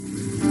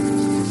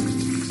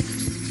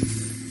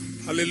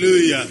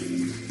Hallelujah.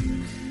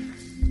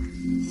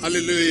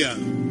 Hallelujah.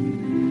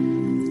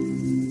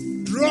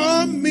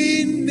 Draw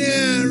me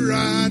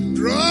nearer,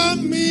 draw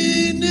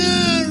me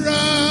nearer.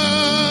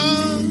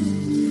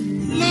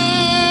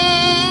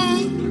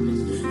 Lord,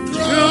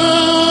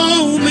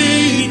 draw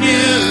me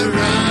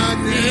nearer,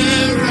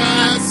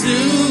 nearer to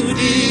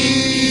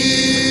thee.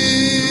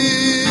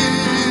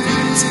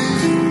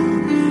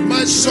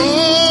 My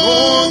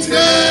soul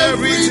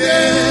every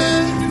day.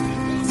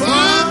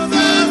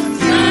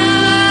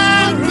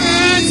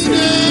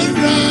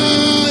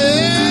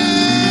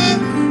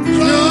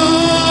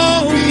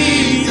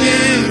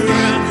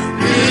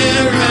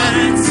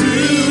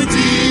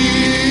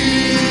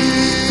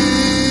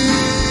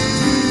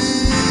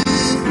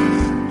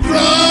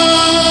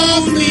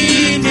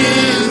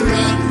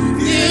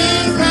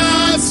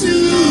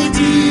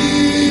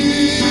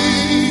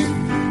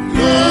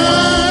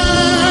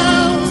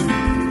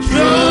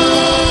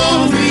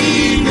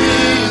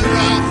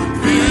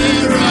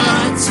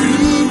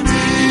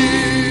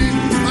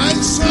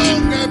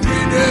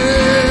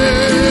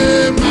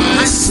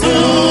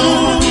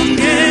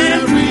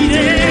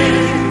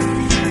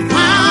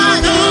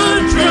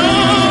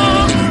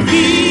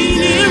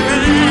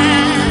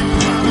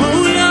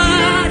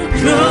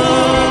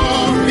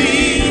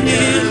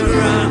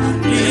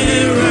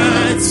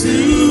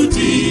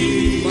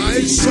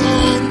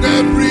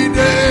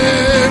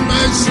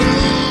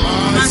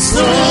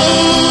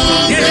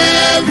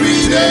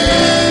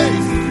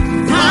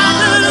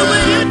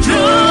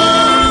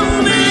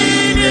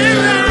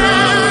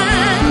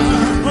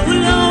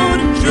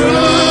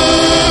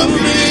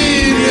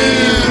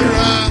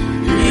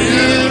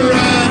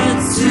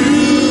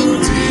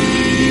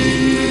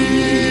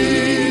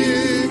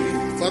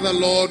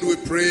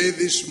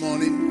 This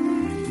morning,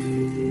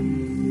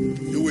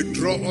 you will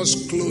draw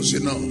us close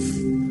enough.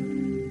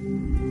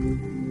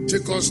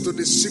 Take us to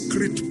the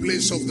secret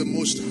place of the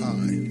Most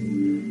High.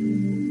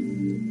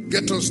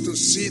 Get us to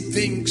see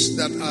things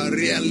that are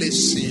rarely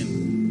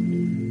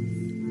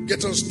seen.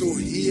 Get us to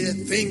hear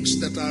things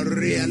that are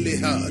rarely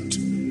heard.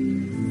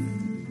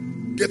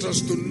 Get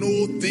us to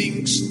know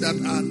things that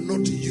are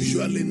not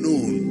usually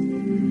known.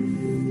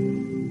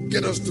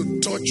 Get us to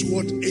touch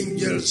what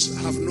angels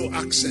have no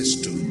access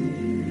to.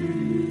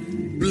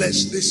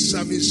 Bless this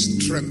service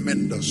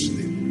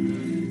tremendously.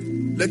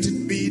 Let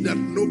it be that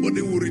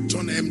nobody will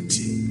return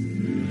empty.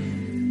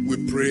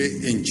 We pray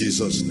in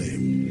Jesus'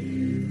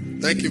 name.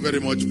 Thank you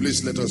very much.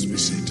 Please let us be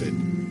seated.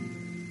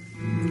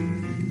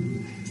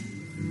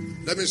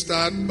 Let me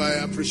start by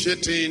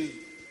appreciating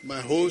my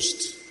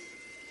host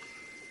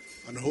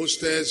and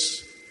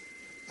hostess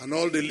and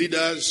all the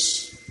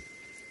leaders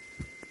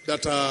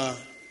that are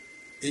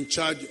in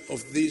charge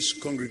of this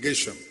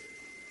congregation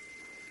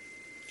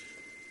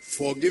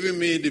for giving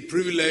me the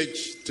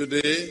privilege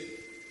today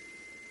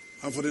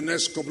and for the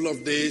next couple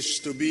of days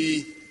to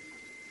be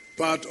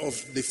part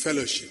of the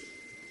fellowship.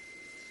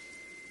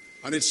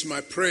 And it's my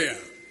prayer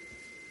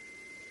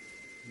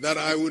that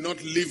I will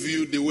not leave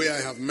you the way I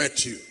have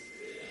met you.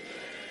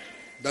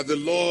 That the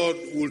Lord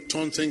will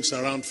turn things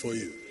around for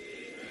you.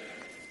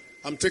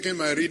 I'm taking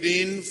my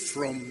reading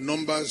from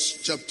Numbers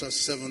chapter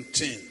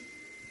 17.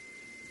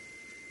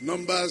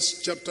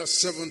 Numbers chapter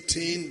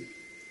 17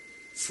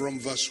 from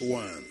verse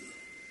 1.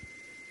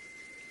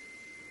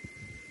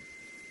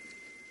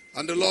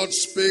 And the Lord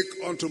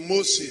spake unto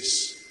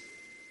Moses,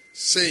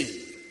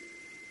 saying,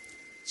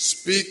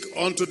 Speak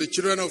unto the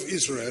children of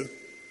Israel,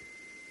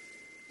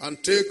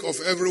 and take of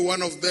every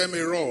one of them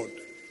a rod,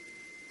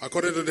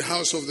 according to the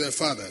house of their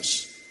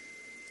fathers.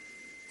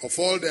 Of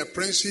all their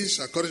princes,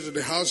 according to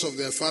the house of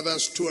their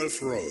fathers,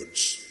 12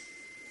 rods.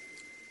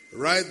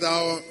 Write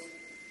thou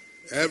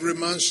every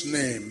man's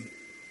name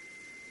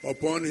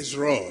upon his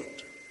rod.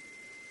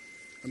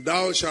 And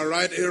thou shalt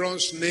write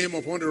Aaron's name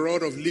upon the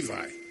rod of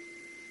Levi.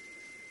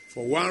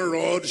 For one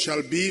rod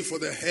shall be for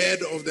the head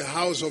of the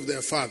house of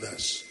their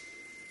fathers.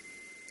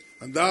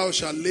 And thou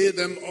shalt lay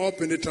them up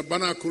in the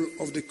tabernacle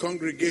of the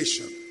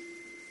congregation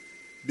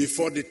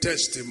before the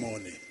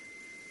testimony,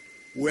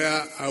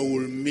 where I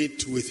will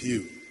meet with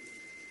you.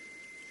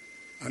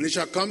 And it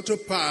shall come to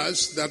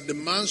pass that the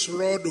man's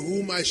rod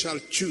whom I shall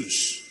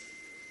choose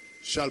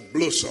shall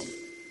blossom.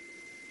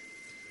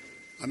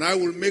 And I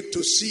will make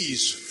to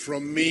cease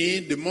from me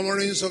the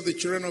murmurings of the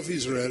children of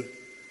Israel,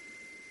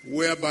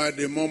 whereby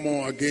they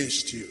murmur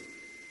against you.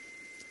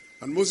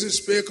 And Moses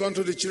spake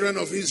unto the children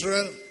of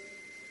Israel,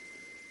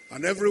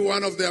 and every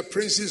one of their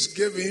princes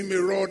gave him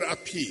a rod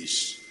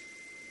apiece,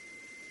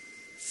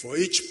 for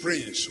each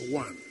prince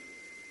one,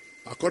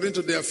 according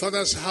to their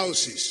fathers'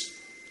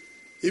 houses,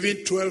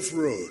 even 12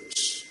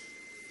 rods.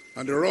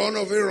 And the rod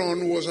of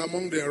Aaron was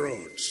among their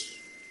rods.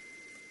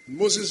 And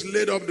Moses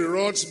laid up the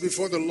rods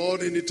before the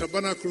Lord in the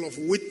tabernacle of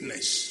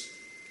witness.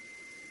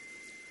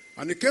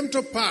 And it came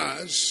to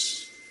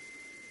pass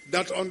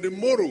that on the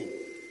morrow,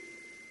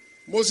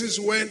 Moses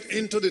went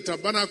into the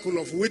tabernacle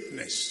of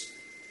witness,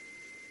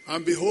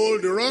 and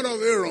behold, the rod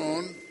of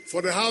Aaron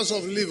for the house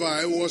of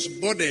Levi was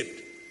budded,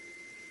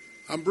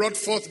 and brought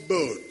forth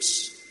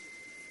buds,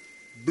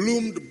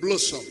 bloomed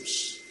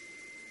blossoms,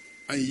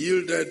 and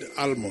yielded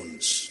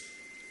almonds.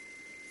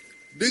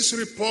 This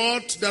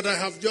report that I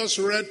have just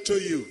read to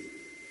you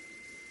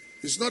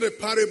is not a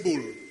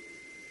parable.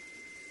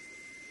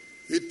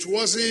 It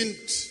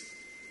wasn't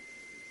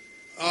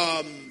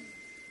a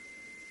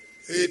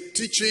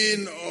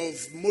teaching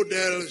of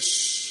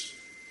models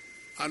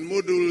and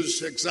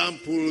modules,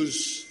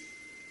 examples,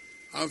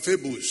 and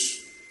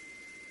fables.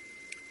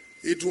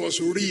 It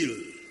was real.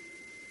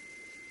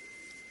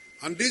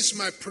 And this is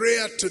my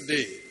prayer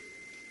today,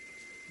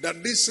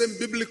 that this same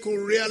biblical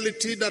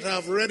reality that I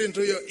have read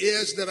into your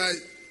ears, that I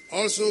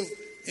also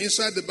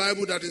inside the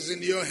Bible that is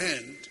in your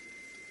hand,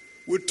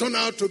 will turn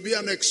out to be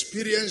an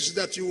experience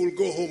that you will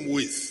go home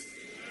with.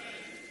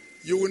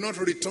 You will not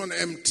return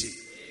empty.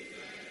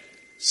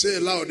 Say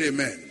aloud,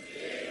 amen.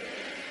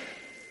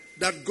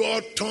 That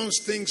God turns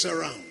things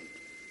around.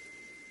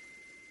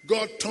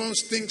 God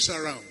turns things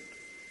around.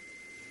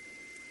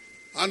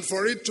 And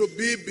for it to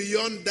be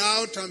beyond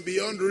doubt and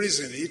beyond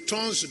reason, He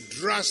turns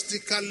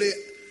drastically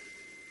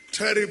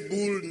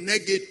terrible,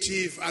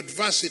 negative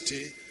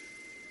adversity,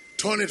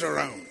 turn it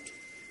around.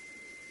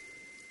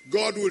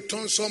 God will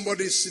turn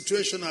somebody's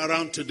situation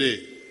around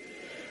today.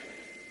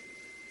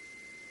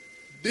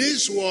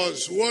 This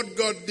was what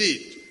God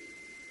did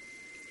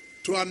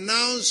to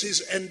announce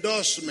His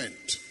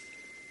endorsement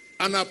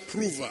and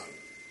approval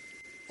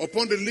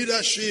upon the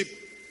leadership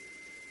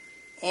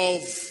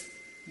of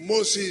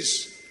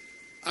Moses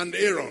and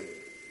Aaron.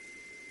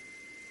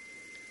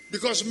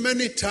 Because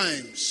many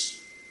times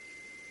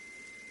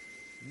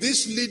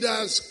these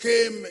leaders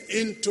came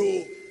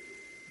into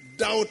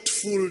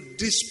doubtful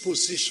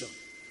disposition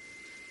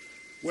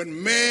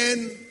when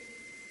men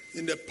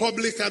in the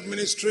public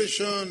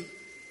administration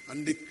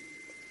and the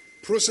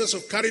process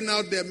of carrying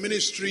out their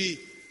ministry,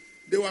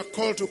 they were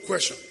called to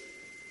question.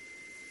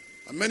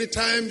 And many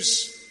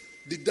times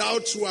the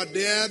doubts were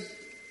there,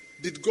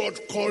 did God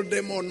call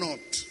them or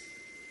not?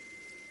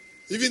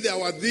 Even there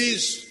were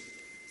these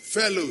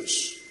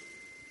fellows,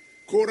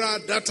 Korah,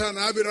 Dathan, and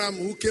Abiram,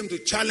 who came to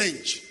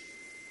challenge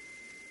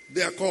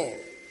their call.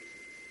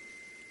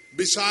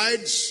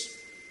 Besides,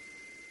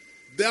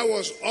 there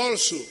was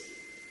also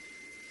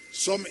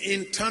some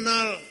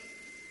internal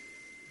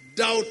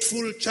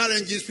doubtful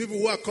challenges, people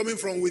who are coming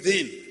from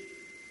within.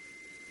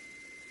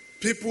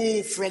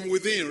 People from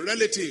within,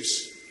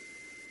 relatives,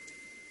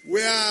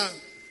 where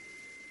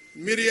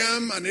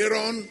Miriam and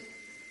Aaron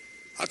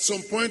at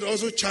some point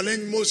also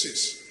challenged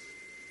Moses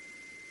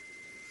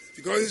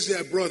because he's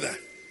their brother.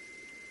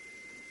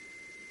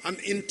 An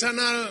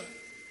internal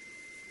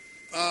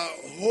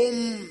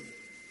home-based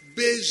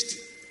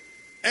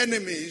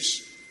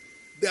enemies,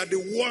 they are the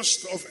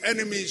worst of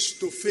enemies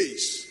to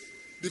face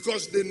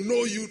because they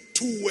know you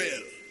too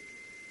well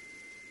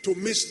to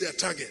miss their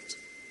target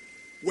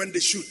when they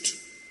shoot.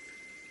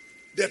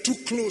 They're too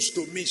close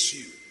to miss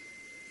you.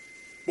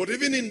 But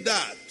even in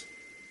that,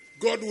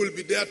 God will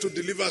be there to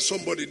deliver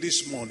somebody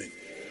this morning.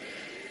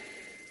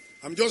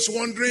 I'm just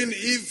wondering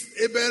if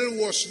Abel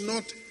was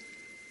not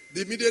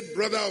the immediate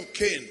brother of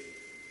Cain,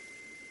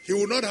 he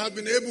would not have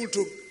been able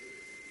to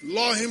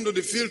lure him to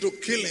the field to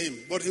kill him,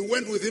 but he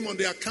went with him on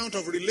the account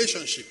of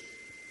relationship.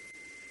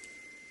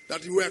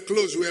 That we were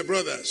close, we were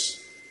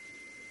brothers.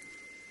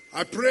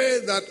 I pray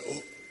that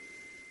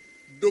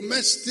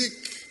domestic,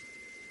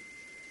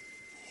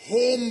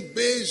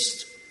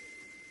 home-based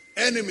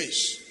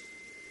enemies,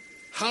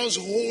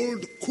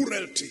 household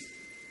cruelty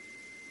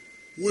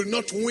will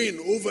not win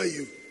over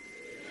you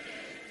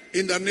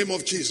in the name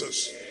of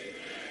Jesus.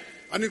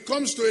 And it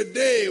comes to a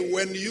day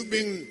when you've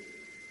been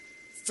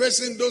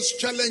facing those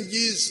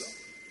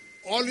challenges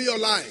all your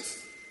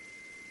life.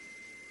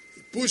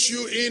 Push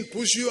you in,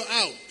 push you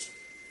out.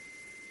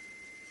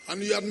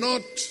 And you are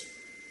not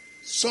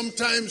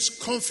sometimes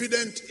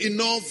confident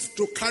enough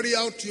to carry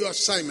out your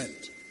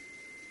assignment.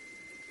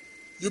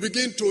 You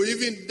begin to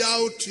even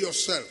doubt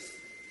yourself.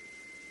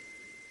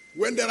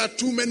 When there are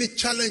too many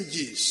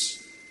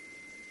challenges,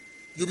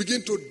 you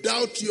begin to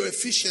doubt your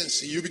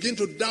efficiency. You begin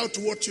to doubt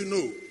what you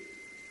know.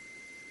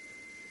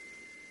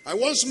 I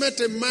once met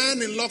a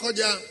man in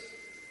Lokoja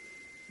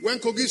when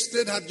Kogi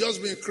State had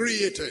just been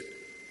created.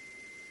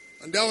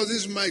 And there was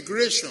this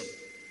migration.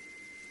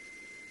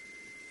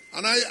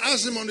 And I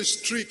asked him on the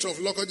street of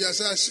Lokoja, I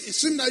said, it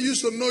seemed I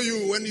used to know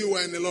you when you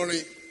were in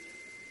Ilorin.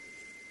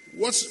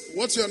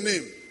 What's your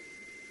name?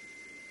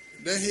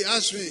 Then he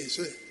asked me, he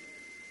said,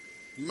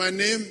 my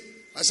name?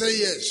 I said,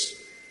 yes.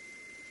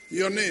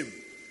 Your name?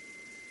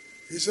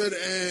 He said,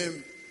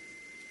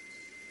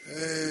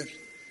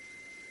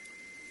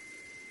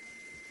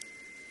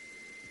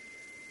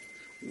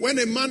 when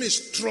a man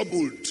is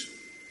troubled,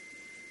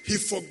 he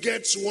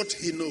forgets what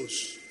he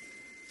knows.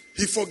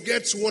 He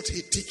forgets what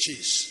he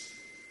teaches.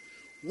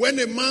 When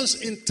a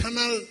man's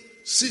internal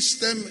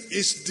system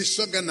is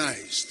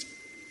disorganized,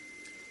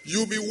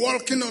 you'll be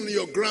walking on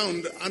your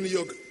ground and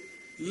your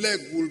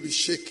leg will be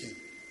shaking.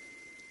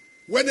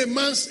 When a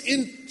man's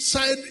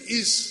inside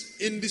is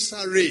in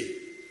disarray,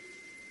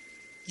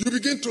 you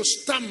begin to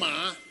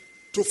stammer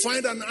to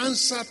find an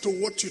answer to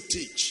what you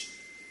teach.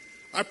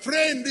 I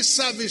pray in this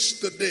service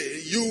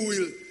today, you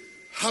will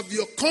have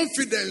your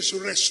confidence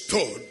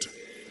restored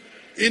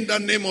in the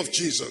name of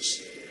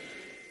Jesus.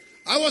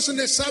 I was in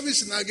a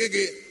service in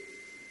Agege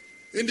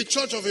in the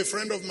church of a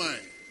friend of mine,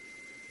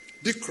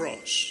 Dick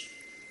Cross.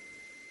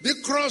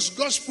 Dick Cross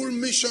Gospel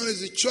Mission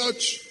is the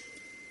church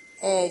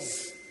of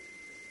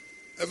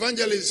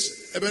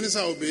Evangelist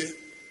Ebenezer Obey,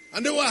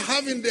 and they were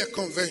having their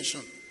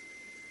convention.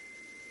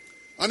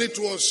 And it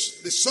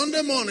was the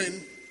Sunday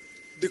morning,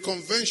 the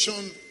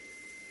convention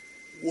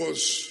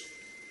was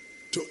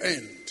to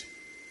end.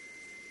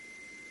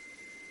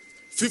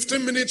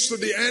 15 minutes to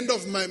the end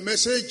of my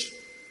message,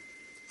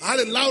 I had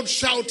a loud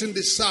shout in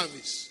the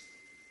service.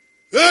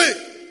 Hey!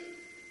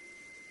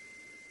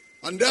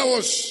 And there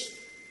was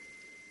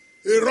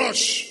a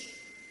rush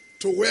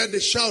to where the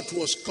shout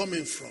was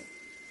coming from.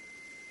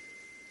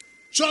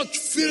 Church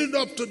filled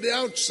up to the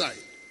outside.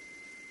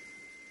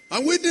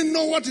 And we didn't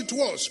know what it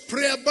was.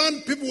 Prayer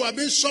band, people were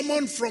being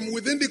summoned from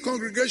within the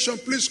congregation.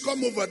 Please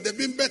come over. They've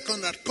been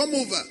beckoned at. Come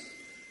over.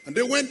 And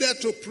they went there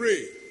to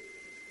pray.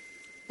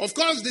 Of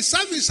course, the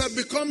service had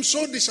become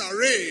so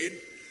disarrayed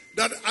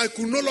that I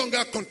could no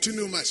longer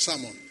continue my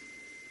sermon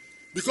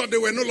because they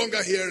were no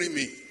longer hearing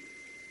me.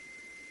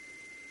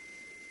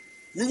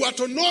 We were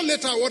to know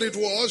later what it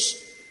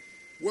was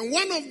when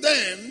one of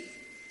them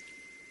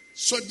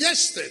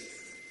suggested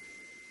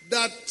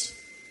that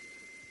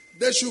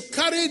they should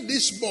carry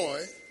this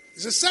boy.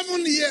 He's a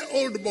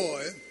 7-year-old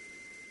boy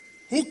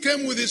who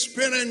came with his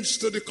parents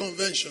to the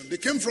convention. They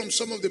came from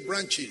some of the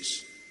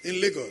branches in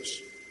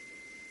Lagos.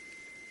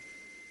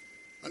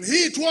 And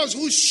he it was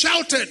who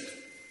shouted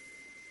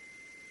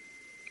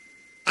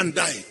and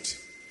died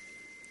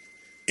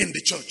in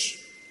the church.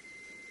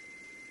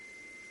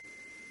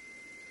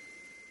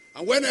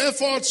 And when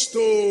efforts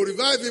to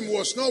revive him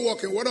was not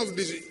working, one of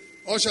the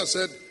ushers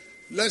said,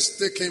 let's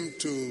take him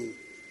to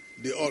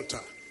the altar.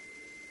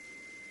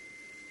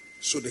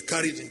 So they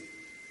carried him.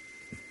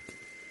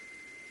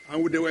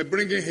 And they were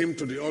bringing him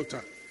to the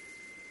altar.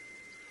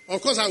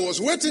 Of course, I was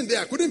waiting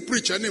there. I couldn't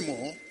preach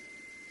anymore.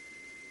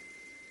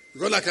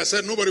 Because like I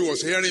said, nobody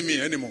was hearing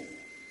me anymore.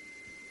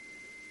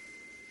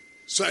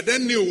 So I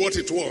then knew what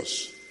it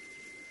was.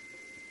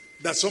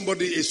 That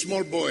somebody, a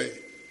small boy,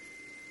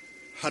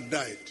 had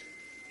died.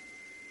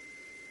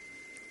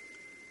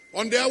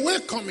 On their way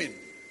coming,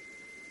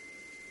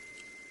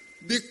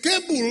 the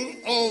cable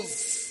of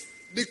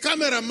the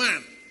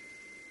cameraman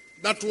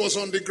that was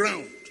on the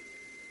ground,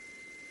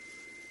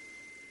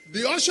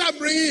 the usher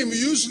bringing him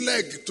used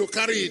leg to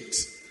carry it,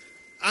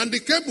 and the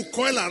cable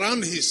coiled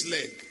around his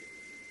leg.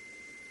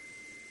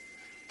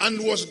 And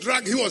he was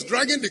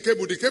dragging the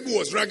cable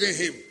was dragging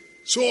him.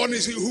 So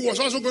he was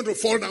also going to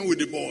fall down with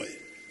the boy.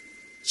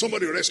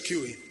 Somebody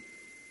rescue him.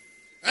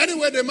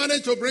 Anyway, they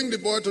managed to bring the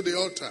boy to the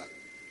altar.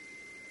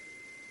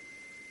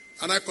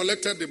 And I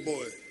collected the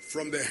boy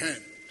from the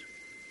hand.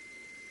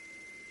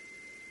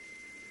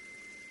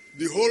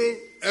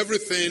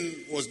 Everything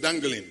was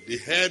dangling. The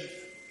head,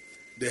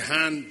 the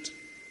hand.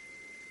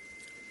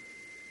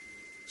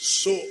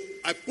 So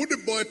I put the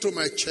boy to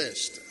my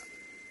chest.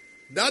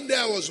 That day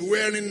I was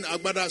wearing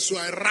agbada, so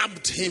I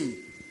wrapped him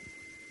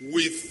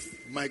with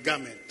my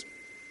garment.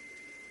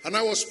 And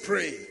I was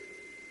praying.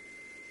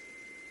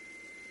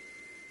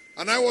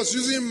 And I was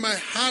using my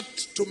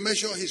heart to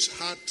measure his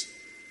heart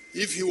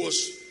if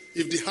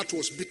the heart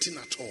was beating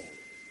at all.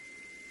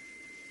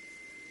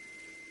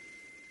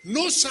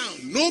 No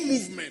sound, no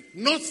movement,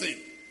 nothing.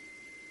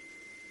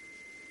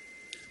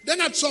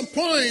 Then at some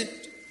point,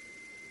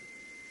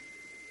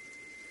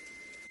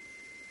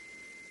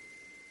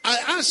 I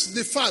asked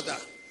the father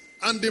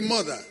and the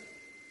mother.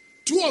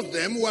 Two of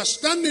them were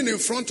standing in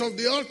front of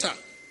the altar.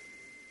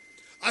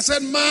 I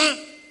said, Ma,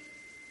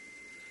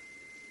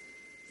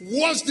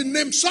 what's the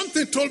name?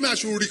 Something told me I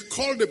should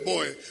recall the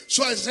boy.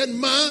 So I said,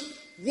 Ma,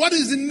 what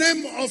is the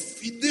name of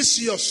this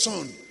your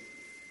son?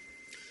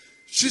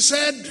 She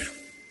said,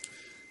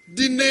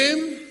 the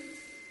name?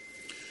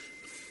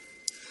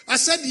 I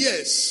said,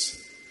 yes.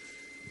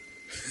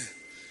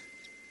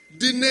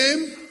 The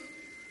name?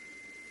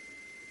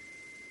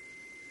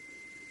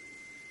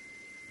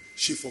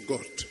 She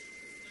forgot.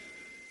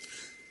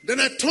 Then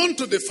I turned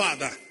to the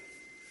father.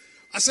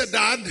 I said,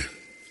 Dad,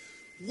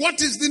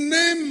 what is the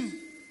name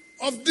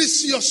of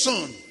this your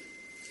son?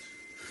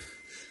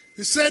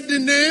 He said, the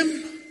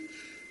name?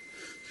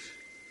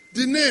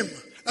 The name.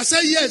 I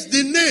said, yes,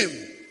 the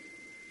name.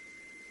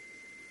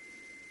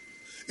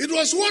 It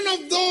was one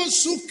of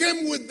those who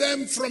came with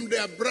them from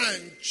their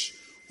branch,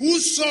 who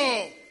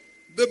saw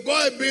the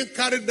boy being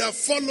carried there,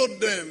 followed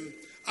them,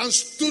 and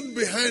stood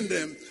behind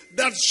them,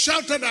 that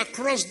shouted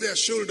across their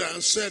shoulder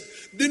and said,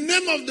 the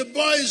name of the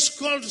boy is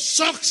called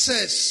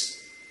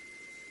Success.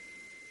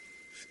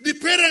 The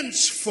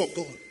parents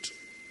forgot.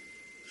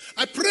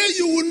 I pray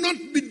you will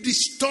not be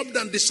disturbed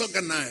and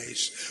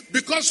disorganized,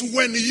 because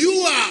when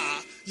you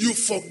are, you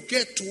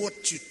forget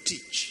what you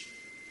teach.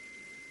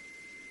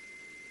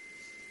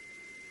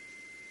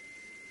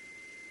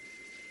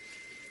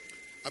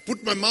 I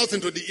put my mouth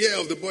into the ear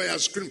of the boy and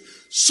screamed,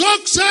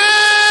 Success!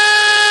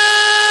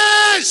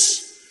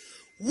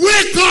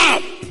 Wake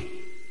up!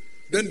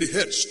 Then Then the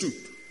head stood.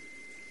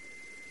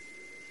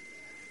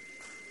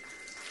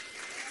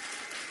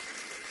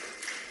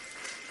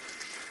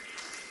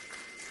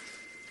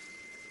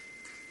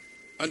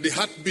 And the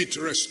heartbeat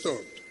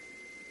restored.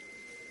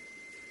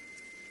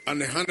 And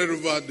they handed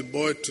over the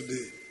boy to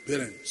the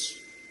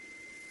parents.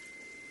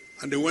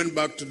 And they went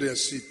back to their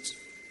seat.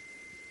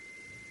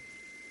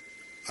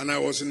 And I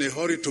was in a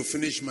hurry to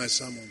finish my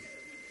sermon.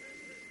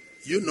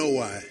 You know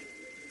why?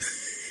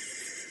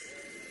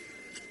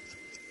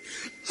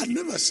 I'd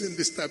never seen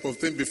this type of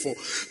thing before.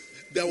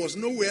 There was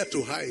nowhere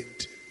to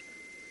hide.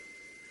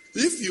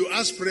 If you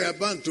ask prayer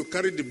band to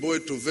carry the boy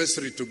to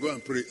vestry to go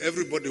and pray,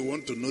 everybody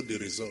want to know the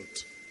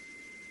result.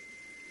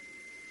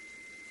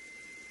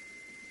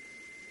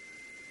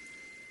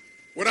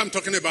 What I'm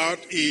talking about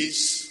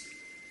is,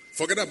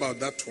 forget about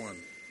that one.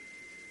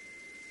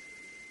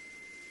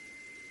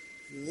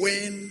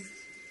 When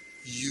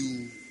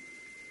you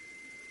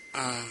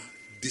are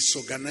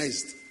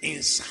disorganized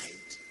inside,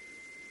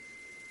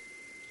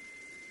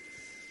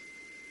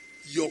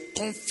 your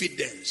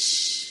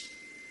confidence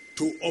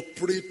to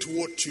operate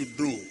what you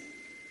do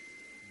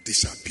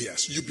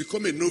disappears. You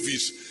become a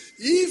novice.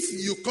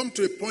 If you come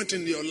to a point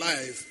in your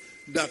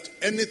life that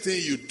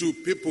anything you do,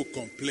 people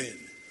complain.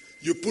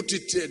 You put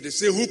it here. They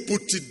say, who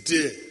put it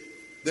there?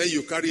 Then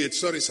you carry it.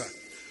 Sorry, sir.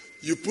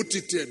 You put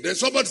it here. Then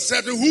somebody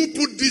said, who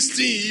put this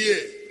thing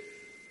here?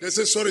 They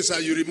say, sorry, sir,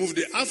 you removed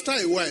it. After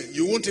a while,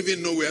 you won't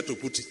even know where to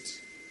put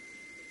it.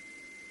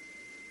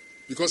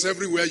 Because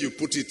everywhere you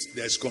put it,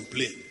 there's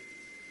complaint.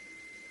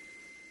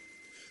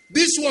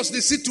 This was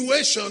the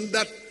situation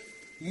that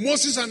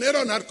Moses and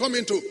Aaron had come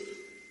into.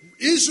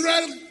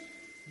 Israel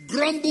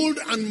grumbled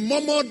and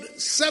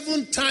murmured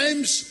 7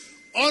 times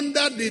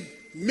under the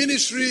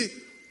ministry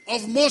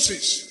of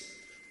Moses,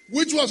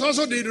 which was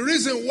also the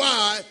reason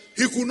why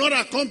he could not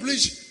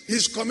accomplish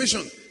his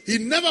commission. He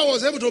never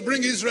was able to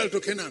bring Israel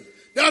to Canaan.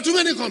 There are too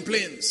many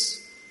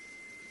complaints.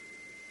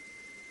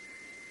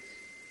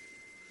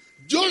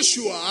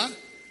 Joshua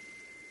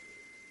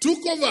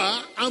took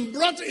over and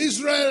brought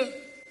Israel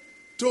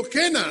to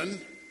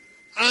Canaan,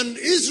 and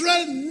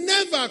Israel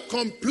never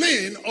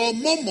complained or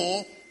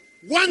murmured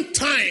one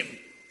time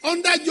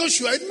under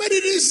Joshua. It made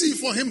it easy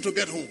for him to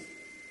get home.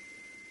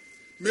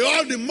 May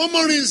all the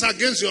murmurings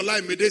against your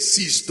life, may they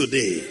cease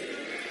today.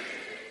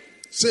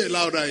 Say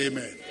louder,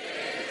 amen.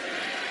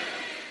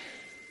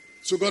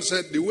 So God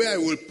said, the way I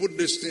will put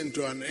this thing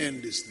to an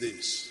end is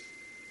this.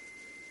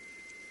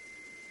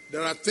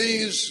 There are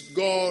things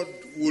God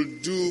will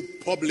do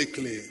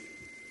publicly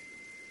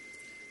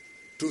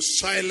to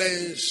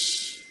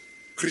silence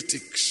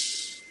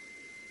critics.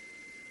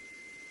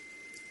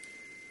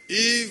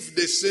 If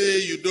they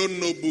say you don't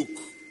know book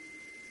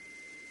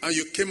and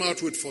you came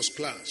out with first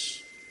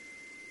class,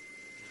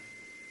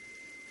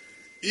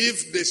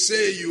 if they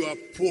say you are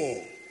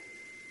poor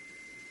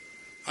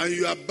and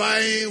you are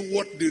buying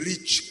what the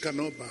rich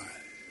cannot buy,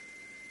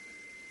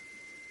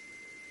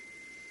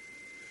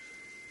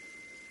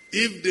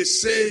 if they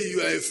say you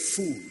are a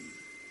fool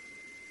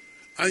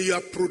and you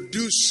are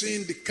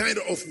producing the kind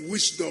of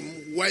wisdom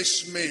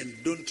wise men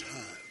don't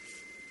have,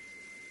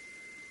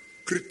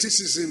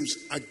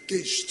 criticisms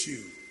against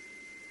you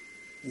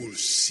will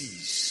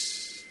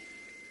cease.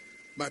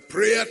 My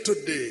prayer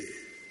today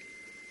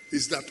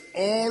is that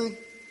all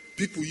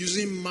people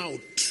using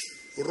mouth,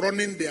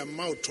 running their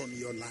mouth on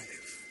your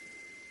life,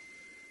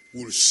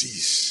 will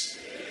cease.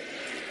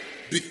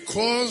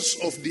 Because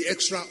of the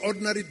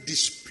extraordinary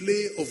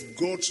display of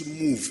God's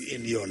move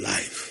in your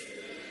life.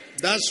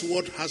 That's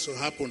what has to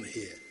happen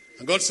here.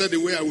 And God said the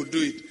way I will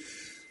do it.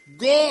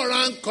 Go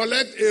around,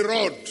 collect a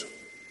rod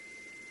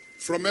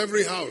from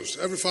every house,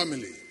 every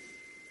family.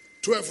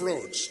 12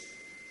 rods.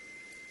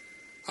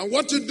 And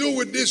what you do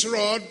with this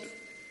rod,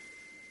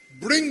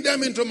 bring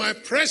them into my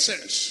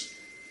presence.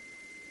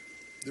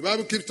 The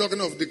Bible keeps talking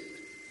of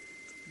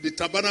the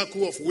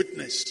tabernacle of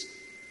witness.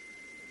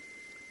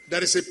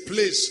 There is a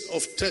place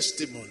of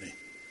testimony.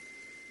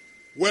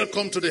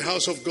 Welcome to the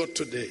house of God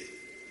today.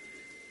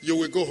 You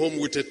will go home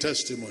with a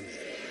testimony.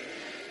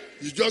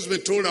 You've just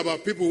been told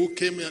about people who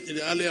came in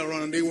the earlier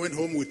on and they went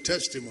home with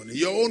testimony.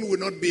 Your own will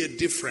not be a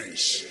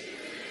difference.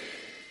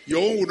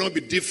 Your own will not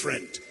be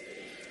different.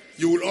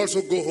 You will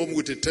also go home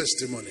with a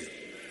testimony.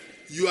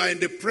 You are in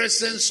the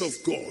presence of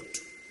God,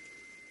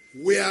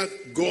 where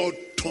God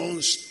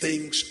turns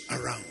things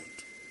around.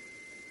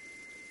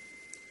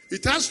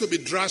 It has to be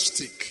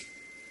drastic.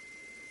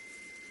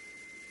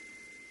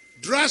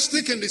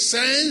 Drastic in the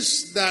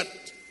sense that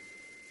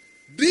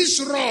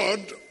this rod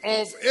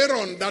of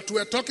Aaron that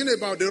we're talking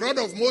about, the rod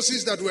of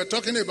Moses that we're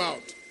talking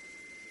about,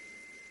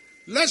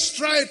 let's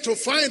try to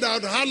find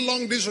out how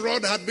long this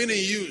rod had been in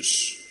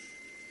use.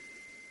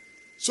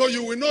 So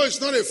you will know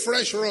it's not a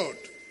fresh rod.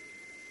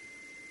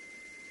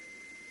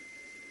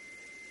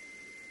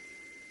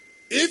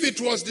 If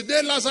it was the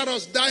day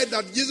Lazarus died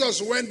that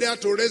Jesus went there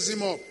to raise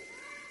him up,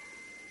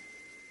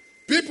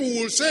 people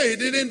will say he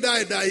didn't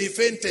die, that he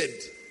fainted.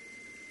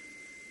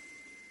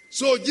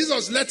 So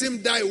Jesus let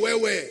him die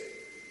where?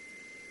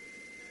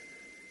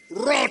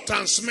 Rot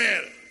and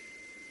smell.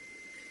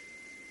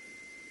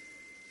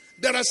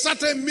 There are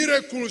certain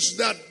miracles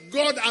that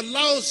God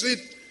allows it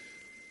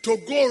to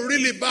go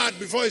really bad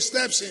before he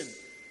steps in.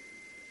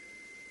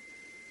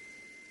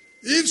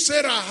 If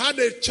Sarah had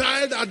a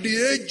child at the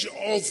age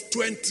of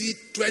 20,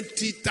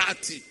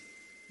 30,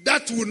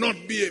 that would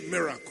not be a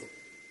miracle.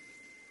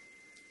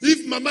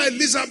 If Mama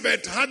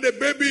Elizabeth had a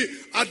baby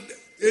at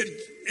the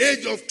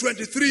age of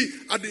 23,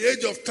 at the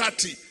age of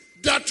 30,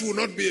 that will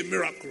not be a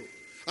miracle.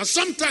 And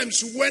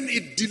sometimes when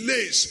it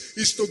delays,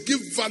 is to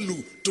give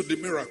value to the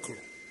miracle.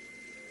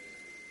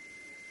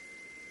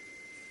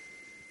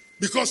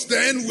 Because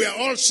then we are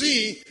all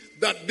seeing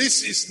that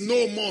this is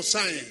no more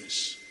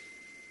science.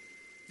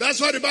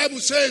 That's why the Bible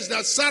says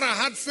that Sarah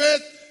had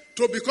faith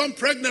to become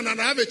pregnant and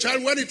have a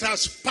child when it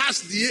has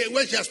passed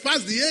when she has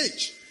passed the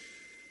age.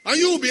 And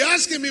you will be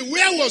asking me,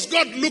 where was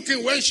God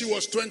looking when she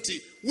was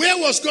 20? Where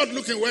was God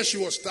looking when she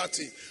was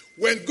 30?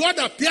 When God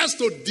appears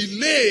to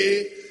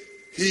delay,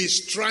 he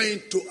is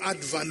trying to add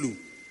value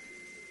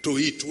to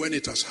it when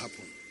it has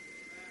happened.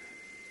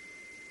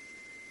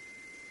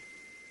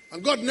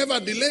 And God never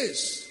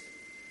delays.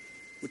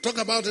 We talk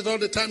about it all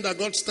the time that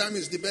God's time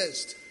is the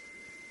best.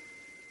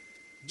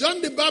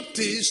 John the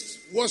Baptist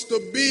was to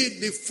be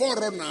the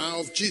forerunner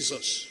of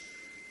Jesus.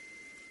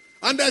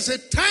 And there's a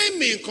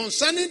timing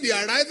concerning the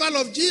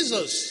arrival of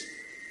Jesus.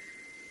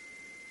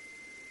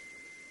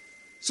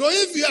 So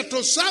if you are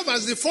to serve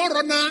as the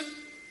forerunner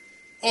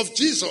of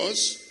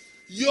Jesus,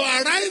 your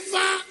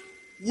arrival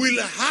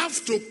will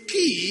have to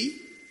key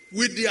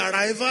with the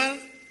arrival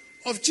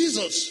of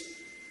Jesus.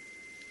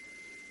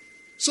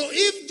 So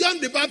if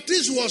John the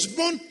Baptist was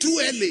born too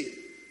early,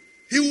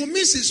 he will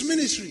miss his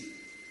ministry.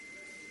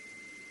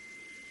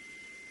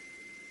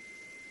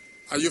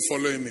 Are you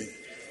following me?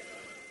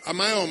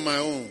 Am I on my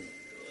own?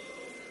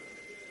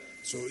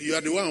 So you are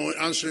the one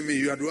answering me.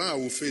 You are the one I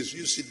will face.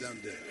 You sit down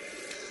there.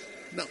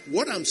 Now,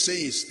 what I'm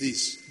saying is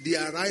this. The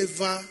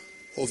arrival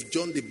of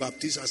John the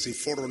Baptist as a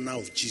forerunner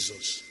of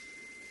Jesus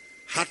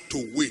had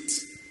to wait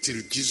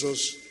till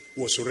Jesus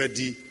was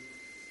ready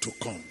to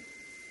come.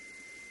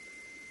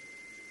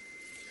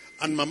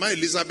 And Mama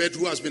Elizabeth,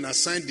 who has been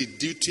assigned the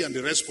duty and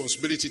the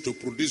responsibility to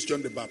produce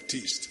John the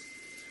Baptist,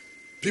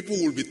 people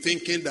will be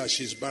thinking that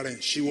she's barren.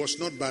 She was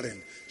not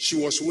barren. She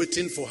was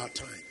waiting for her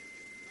time.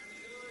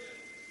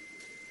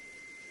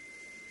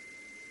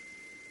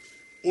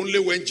 Only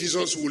when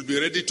Jesus will be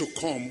ready to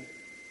come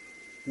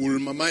will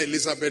Mama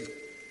Elizabeth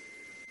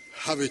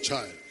have a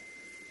child.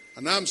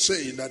 And I'm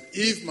saying that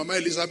if Mama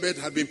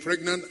Elizabeth had been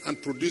pregnant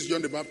and produced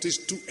John the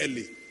Baptist too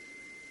early,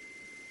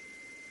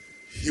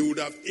 he would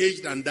have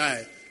aged and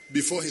died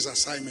before his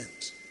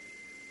assignment.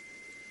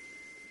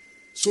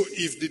 So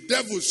if the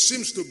devil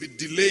seems to be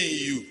delaying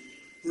you,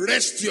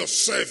 rest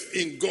yourself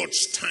in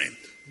God's time.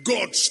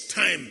 God's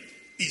time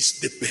is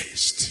the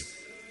best.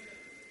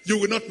 You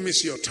will not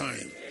miss your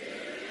time.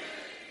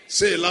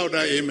 Say louder,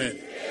 amen.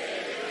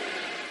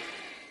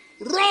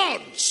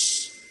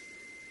 Rods.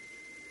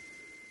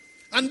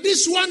 And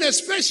this one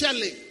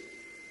especially.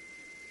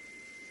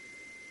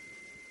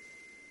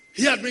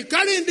 He had been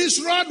carrying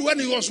this rod when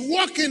he was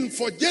working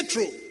for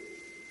Jethro.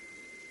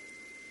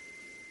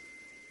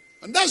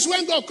 And that's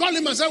when God called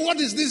him and said, what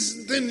is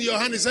this thing in your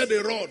hand? He said,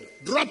 a rod.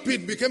 Drop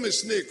it, became a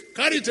snake.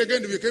 Carry it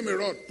again, it became a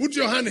rod. Put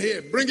your hand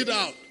here, bring it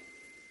out.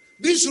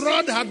 This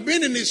rod had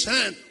been in his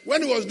hand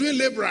when he was doing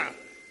labor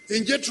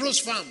in Jethro's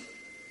farm.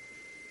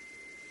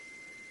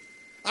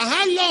 And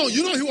how long?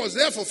 You know, he was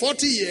there for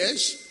 40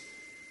 years.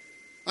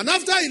 And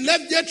after he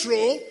left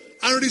Jethro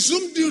and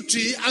resumed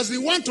duty as the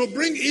one to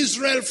bring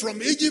Israel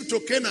from Egypt to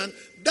Canaan,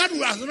 that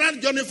was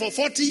that journey for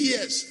 40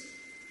 years.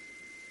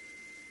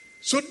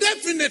 So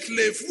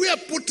definitely, if we are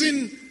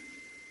putting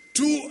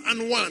 2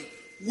 and 1,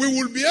 we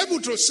will be able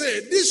to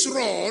say this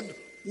rod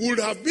would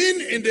have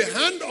been in the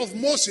hand of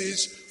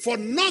Moses for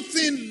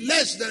nothing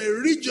less than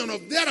a region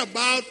of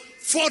thereabout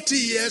 40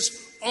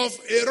 years of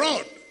a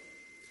rod.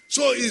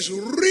 So it's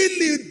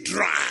really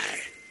dry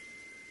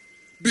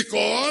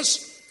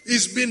because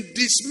it's been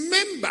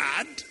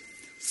dismembered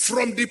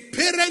from the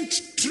parent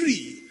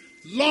tree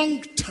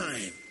long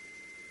time.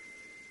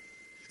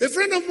 A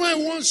friend of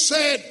mine once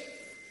said,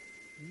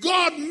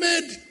 God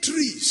made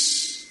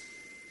trees.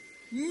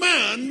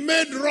 Man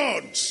made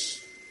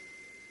rods.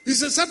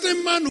 It's a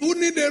certain man who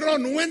needed a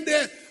rod went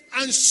there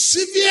and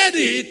severed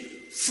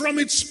it from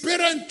its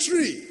parent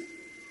tree.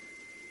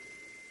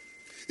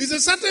 It's a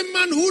certain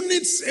man who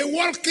needs a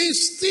walking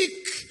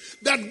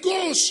stick that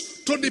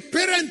goes to the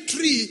parent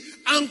tree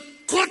and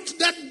cut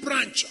that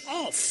branch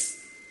off.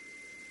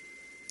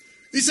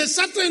 It's a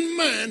certain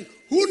man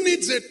who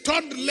needs a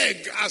third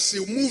leg as he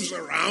moves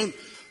around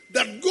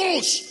that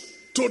goes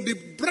to the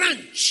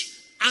branch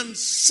and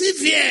sever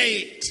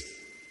it.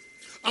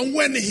 And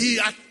when he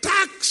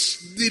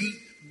attacks the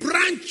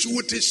branch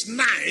with his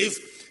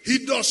knife,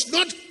 he does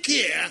not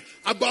care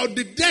about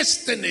the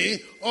destiny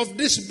of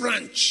this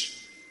branch.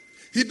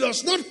 He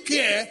does not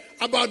care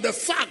about the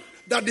fact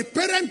that the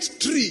parent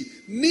tree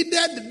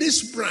needed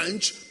this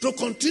branch to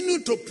continue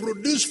to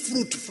produce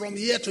fruit from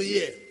year to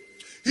year.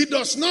 He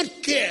does not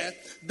care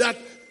that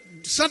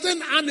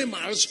certain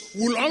animals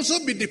will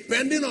also be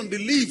depending on the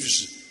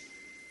leaves.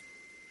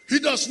 He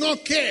does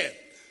not care.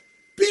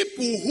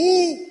 People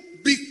who,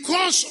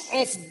 because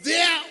of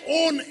their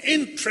own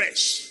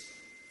interests,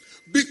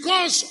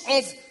 because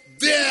of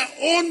their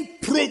own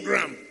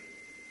program,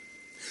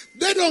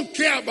 they don't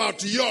care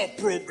about your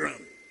program.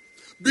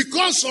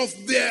 Because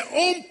of their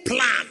own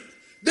plan,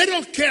 they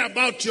don't care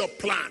about your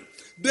plan.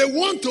 They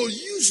want to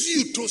use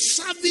you to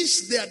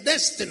service their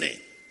destiny.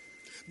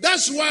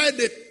 That's why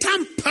they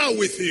tamper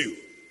with you.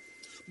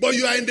 But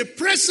you are in the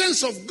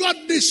presence of God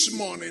this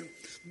morning.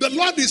 The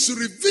Lord is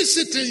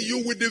revisiting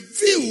you with a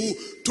view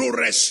to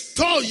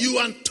restore you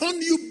and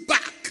turn you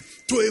back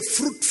to a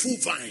fruitful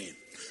vine.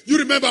 You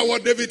remember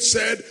what David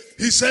said?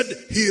 He said,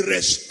 He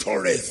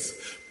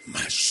restoreth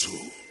my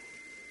soul.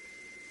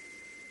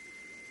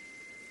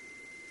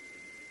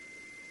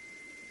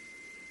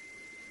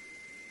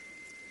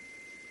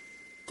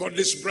 Cut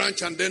this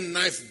branch and then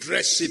knife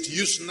dress it.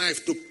 Use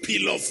knife to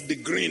peel off the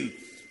green,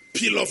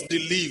 peel off the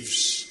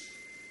leaves,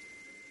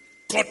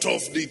 cut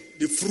off the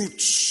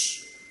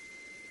fruits,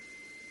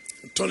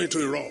 and turn it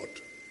to a rod.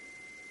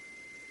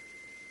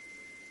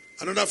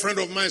 Another friend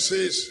of mine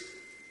says,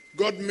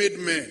 God made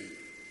men.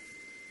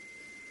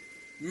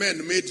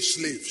 Men made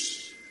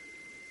slaves.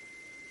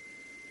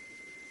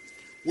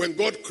 When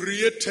God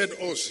created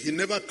us, He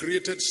never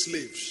created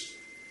slaves.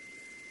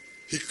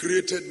 He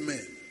created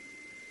men.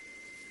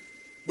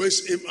 But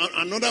it's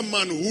another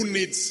man who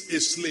needs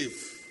a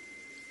slave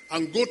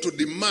and go to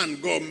the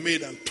man God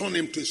made and turn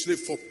him to a slave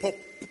for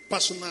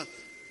personal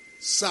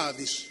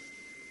service,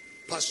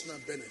 personal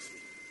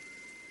benefit.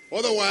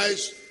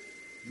 Otherwise,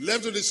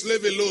 left to the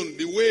slave alone,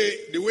 the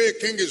way a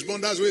king is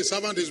born, that's the way a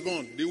servant is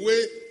born. The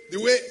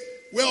way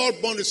we're all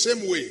born the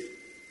same way.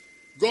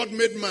 God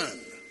made man.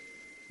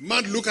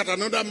 Man look at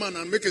another man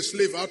and make a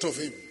slave out of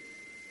him.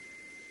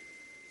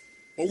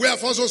 But we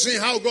have also seen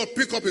how God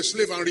picked up a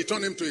slave and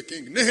returned him to a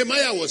king.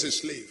 Nehemiah was a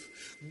slave.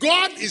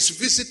 God is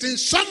visiting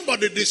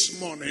somebody this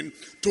morning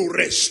to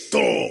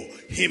restore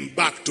him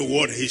back to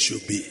what he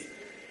should be.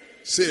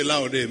 Say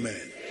loud,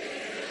 amen.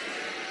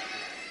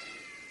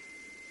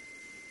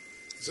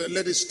 He said,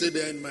 let it stay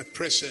there in my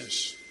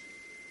presence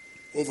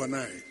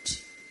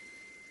overnight.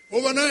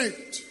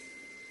 Overnight.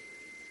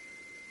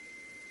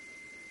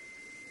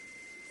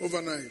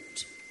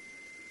 Overnight.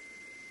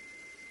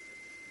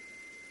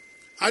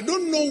 I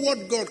don't know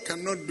what God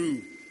cannot do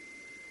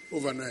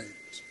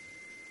overnight.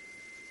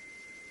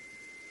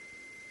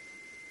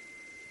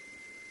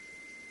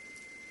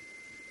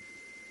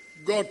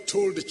 God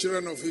told the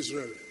children of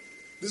Israel,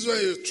 this is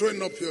why you're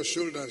throwing up your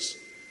shoulders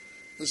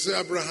and say,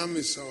 Abraham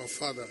is our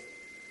father.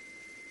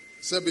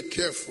 He said, be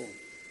careful.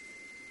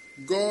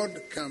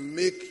 God can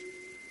make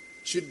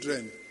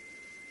children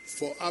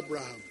for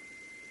Abraham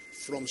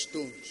from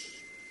stones.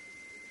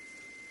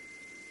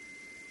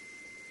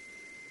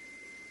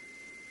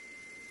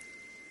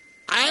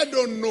 I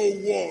don't know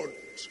what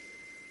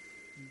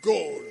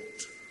God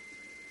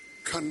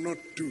cannot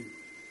do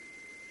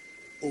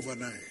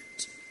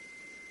overnight.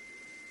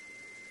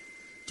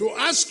 To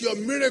ask your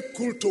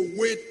miracle to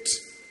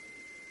wait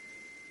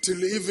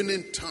till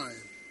evening time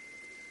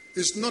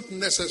is not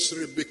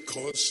necessary,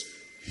 because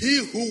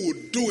he who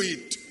would do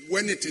it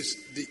when it is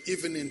the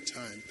evening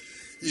time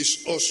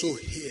is also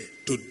here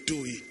to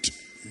do it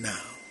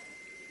now.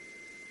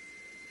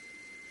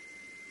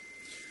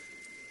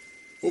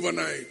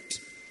 Overnight.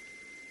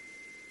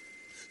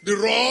 The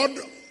rod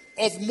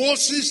of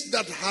Moses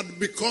that had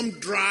become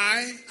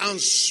dry and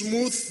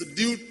smooth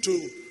due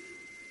to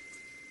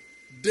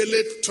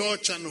daily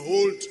touch and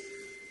hold,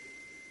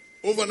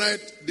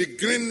 overnight the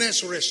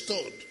greenness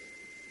restored.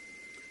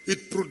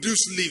 It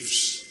produced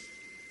leaves.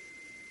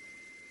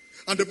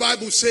 And the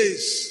Bible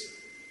says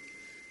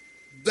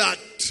that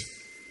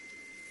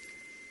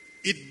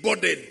it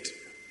budded.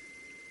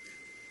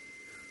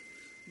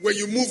 When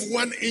you move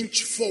 1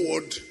 inch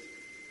forward,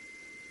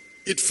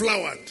 it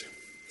flowered.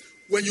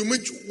 When you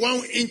move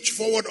 1 inch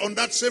forward on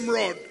that same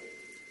rod,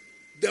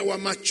 there were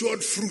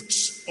matured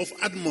fruits of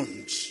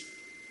almonds.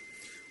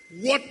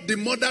 What the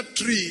mother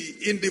tree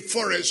in the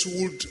forest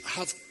would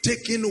have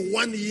taken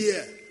 1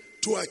 year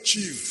to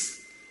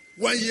achieve,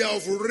 1 year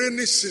of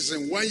rainy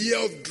season, 1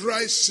 year of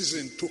dry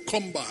season to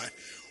come by,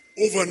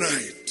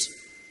 overnight,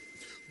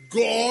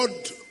 God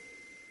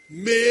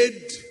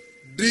made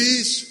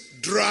this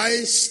dry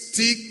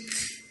stick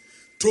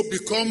to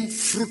become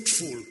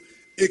fruitful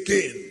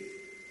again.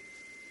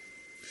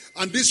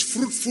 And this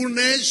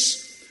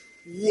fruitfulness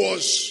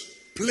was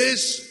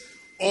placed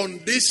on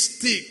this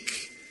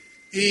stick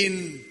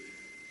in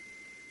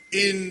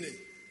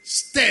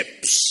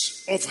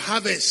steps of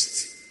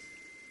harvest.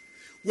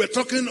 We're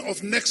talking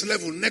of next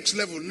level, next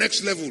level,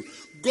 next level.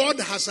 God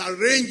has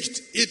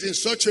arranged it in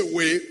such a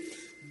way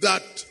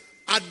that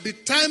at the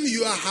time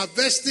you are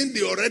harvesting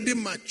the already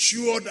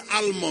matured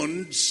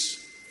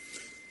almonds,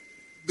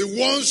 the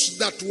ones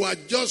that were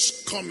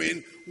just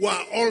coming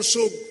were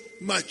also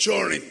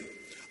maturing.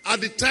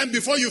 At the time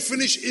before you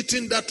finish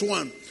eating that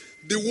one,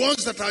 the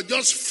ones that are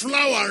just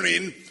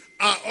flowering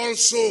are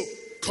also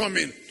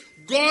coming.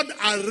 God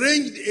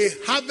arranged a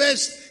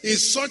harvest in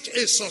such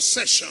a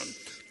succession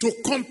to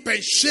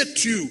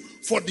compensate you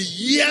for the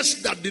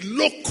years that the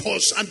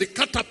locusts and the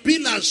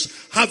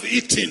caterpillars have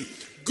eaten.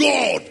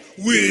 God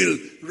will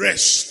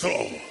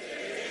restore.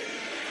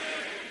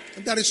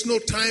 And there is no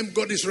time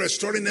God is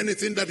restoring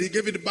anything that he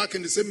gave it back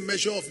in the same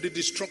measure of the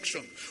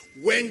destruction.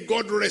 When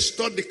God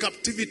restored the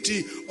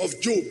captivity of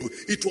Job,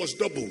 it was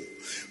double.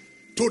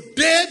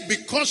 Today,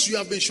 because you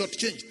have been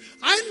shortchanged.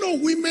 I know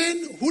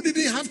women who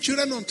didn't have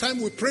children on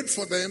time, we prayed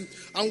for them.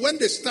 And when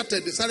they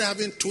started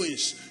having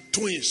twins.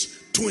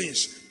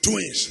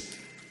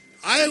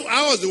 I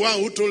was the one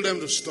who told them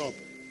to stop.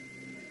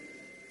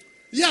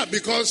 Yeah,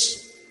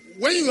 because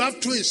when you have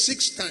twins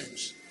 6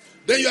 times,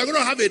 then you are going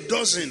to have a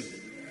dozen.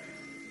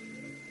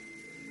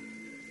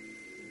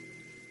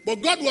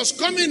 But God was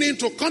coming in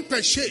to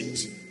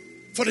compensate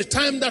for the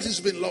time that has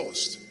been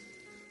lost.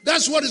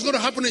 That's what is going to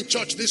happen in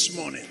church this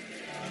morning.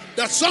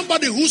 That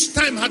somebody whose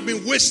time had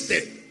been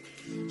wasted,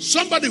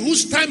 somebody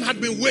whose time had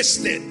been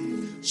wasted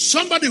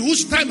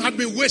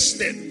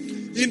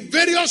in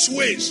various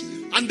ways,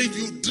 and if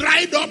you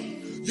dried up,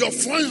 your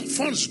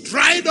funds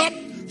dried up,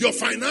 your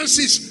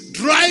finances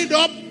dried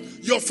up,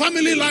 your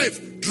family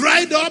life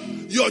dried up,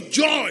 your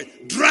joy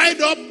dried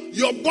up,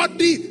 your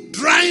body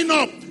drying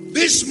up,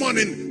 this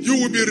morning you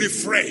will be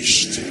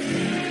refreshed.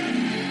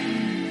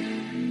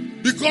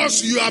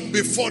 Because you are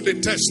before the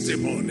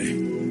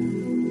testimony.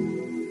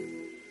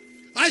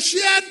 I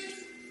shared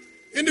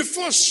in the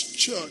first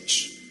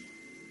church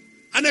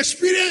an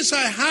experience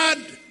I had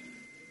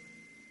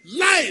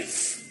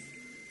live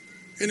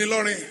in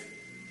Ilorin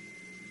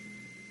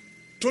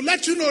to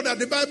let you know that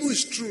the Bible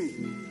is true.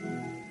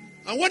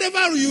 And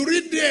whatever you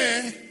read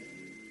there,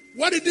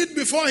 what he did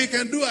before he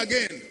can do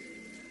again.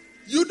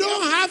 You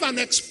don't have an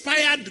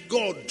expired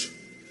God.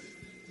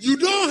 You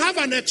don't have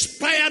an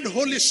expired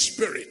Holy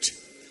Spirit.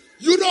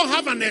 You don't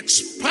have an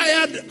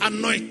expired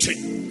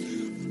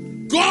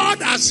anointing.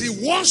 God as he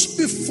was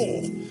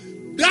before,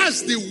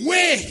 that's the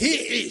way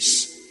he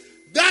is.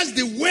 That's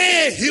the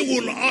way he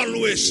will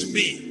always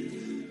be.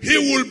 He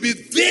will be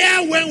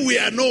there when we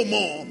are no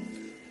more.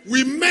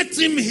 We met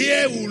him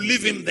here, we will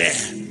leave him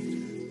there.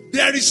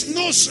 There is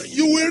no,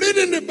 you will read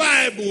in the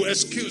Bible,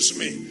 excuse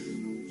me.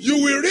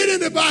 You will read in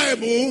the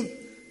Bible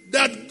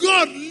that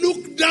God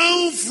looked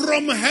down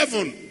from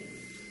heaven.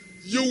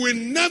 You will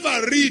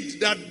never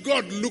read that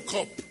God looked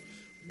up.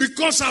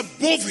 Because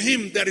above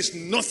him there is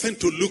nothing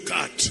to look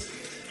at.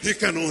 He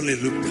can only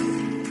look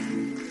down.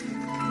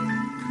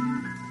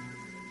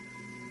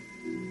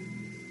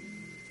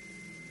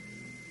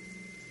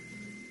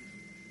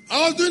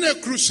 I was doing a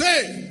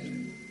crusade.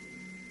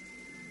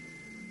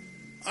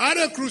 I had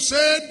a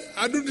crusade.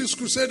 I do this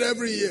crusade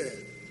every year.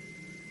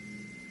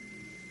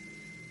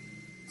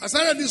 I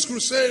started this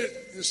crusade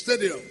in the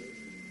stadium.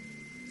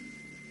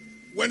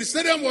 When the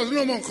stadium was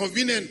no more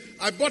convenient,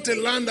 I bought a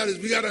land that is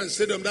bigger than the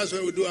stadium. That's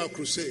where we do our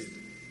crusade.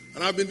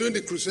 And I've been doing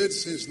the crusade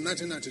since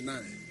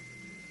 1999.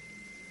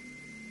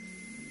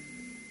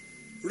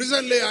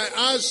 Recently,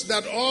 I asked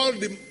that all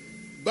the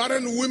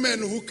barren women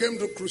who came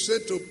to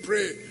crusade to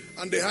pray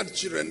and they had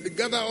children, they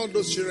gather all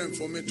those children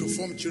for me to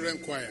form children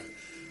choir.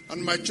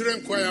 And my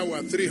children choir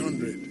were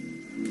 300.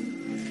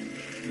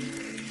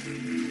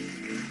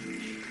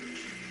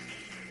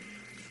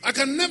 I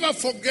can never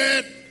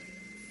forget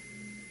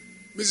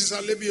Mrs.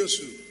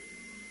 Alebiosu.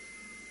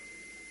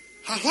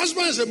 Her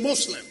husband is a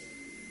Muslim.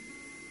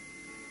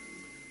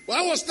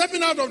 Well, I was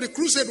stepping out of the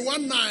crusade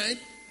one night,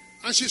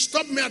 and she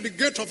stopped me at the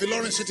gate of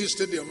Ilorin City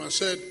Stadium and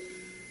said,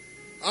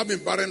 I've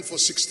been barren for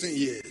 16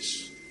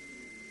 years.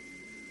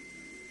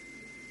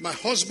 My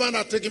husband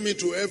had taken me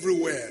to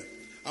everywhere.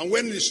 And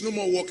when there's no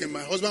more walking,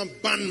 my husband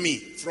banned me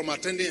from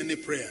attending any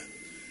prayer.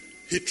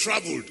 He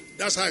traveled.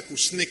 That's how I could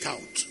sneak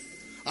out.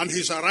 And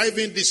he's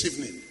arriving this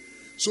evening.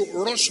 So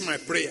rush my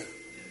prayer.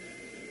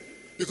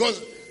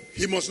 Because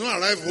he must not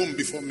arrive home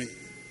before me.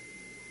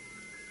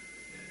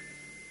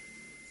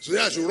 So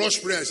yeah, I should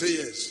rush prayer. I say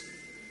yes.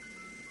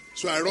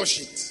 So I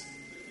rush it.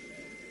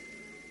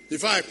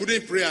 If I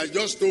couldn't pray, I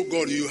just told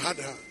God, you had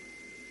her.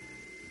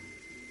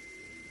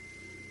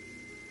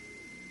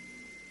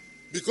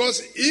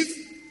 Because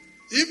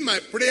if my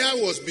prayer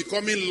was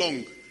becoming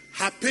long,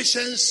 her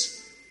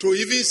patience to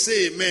even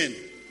say amen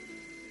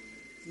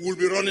will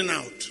be running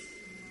out.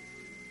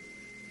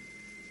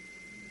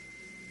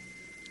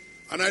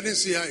 And I didn't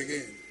see her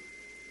again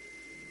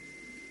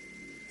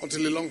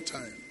until a long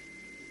time.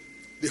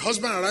 The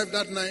husband arrived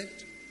that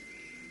night,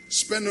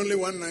 spent only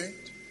one night,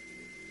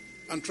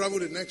 and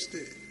traveled the next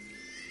day.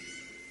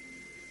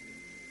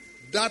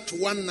 That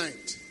one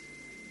night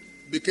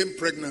became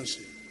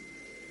pregnancy.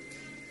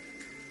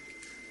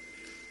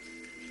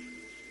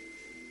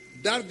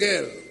 That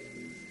girl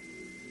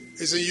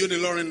is in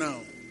Unilorin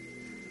now.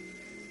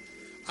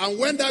 And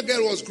when that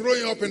girl was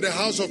growing up in the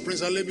house of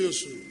Prince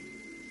Alebiosu,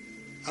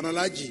 an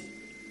Alaji,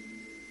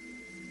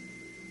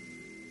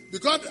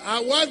 because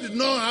her wife did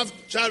not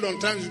have child on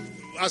time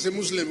as a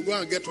Muslim, go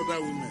and get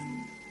other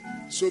women.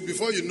 So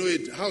before you know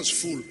it, house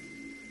full.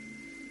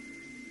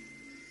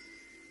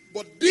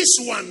 But this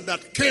one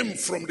that came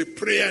from the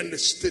prayer in the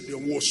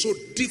stadium was so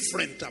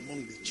different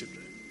among the children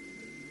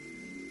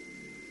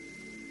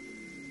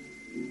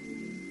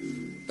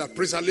that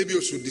Prince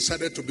Alibius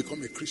decided to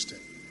become a Christian.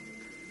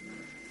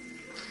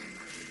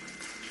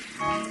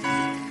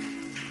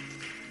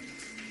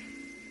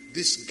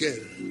 This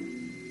girl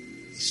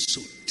is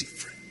so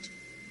different.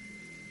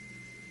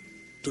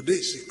 Today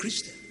is a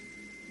Christian.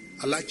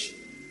 Alachi.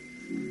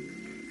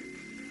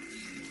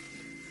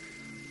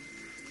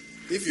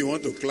 If you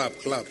want to clap,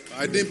 clap.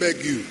 I didn't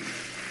beg you.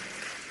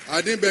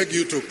 I didn't beg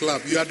you to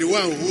clap. You are the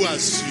one who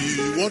has,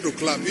 you want to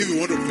clap. If you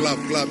want to clap,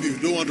 clap.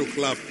 If you don't want to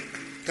clap,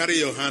 carry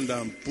your hand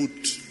and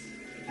put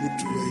where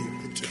you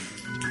put your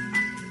hand.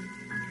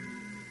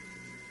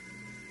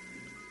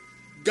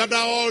 Gather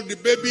all the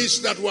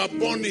babies that were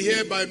born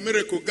here by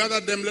miracle. Gather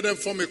them, let them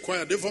form a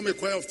choir. They form a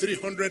choir of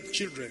 300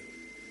 children.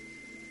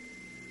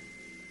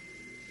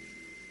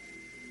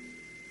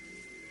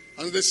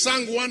 And they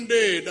sang one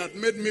day that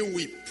made me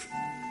weep.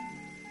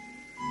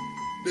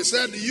 They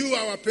said, you,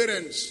 our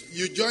parents,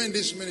 you joined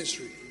this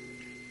ministry.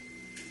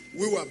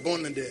 We were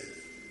born there.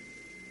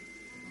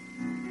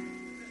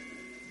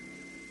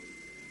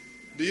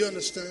 Do you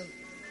understand?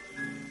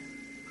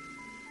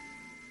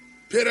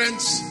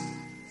 Parents,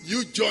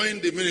 you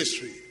joined the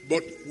ministry,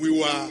 but we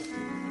were,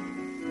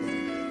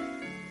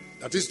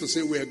 that is to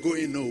say, we are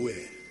going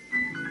nowhere.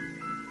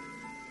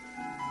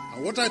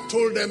 And what I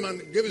told them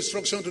and gave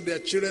instruction to their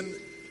children,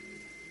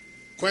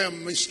 choir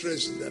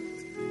mistress, that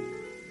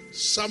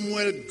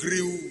Samuel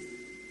grew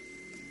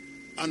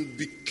and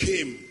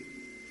became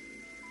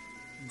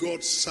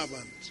God's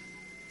servant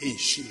in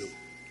Shiloh.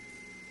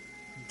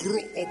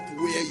 Grow up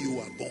where you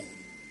were born.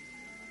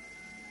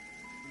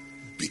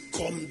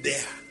 Become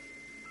there.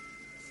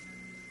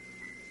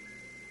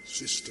 It's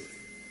history.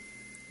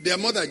 Their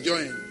mother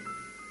joined.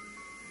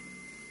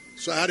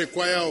 So I had a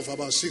choir of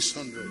about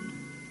 600.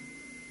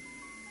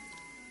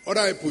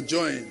 Other people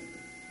joined.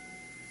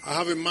 I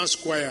have a mass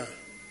choir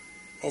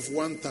of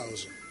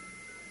 1,000.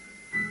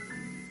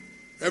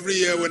 Every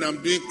year when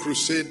I'm doing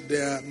crusade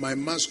there, my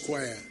mass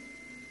choir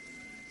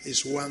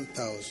is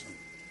 1,000.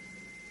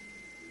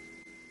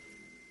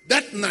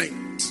 That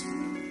night,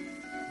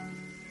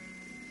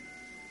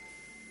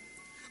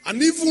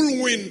 an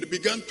evil wind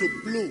began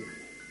to blow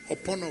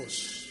upon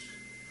us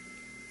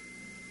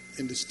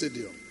in the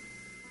stadium.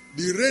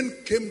 The rain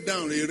came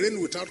down, a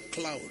rain without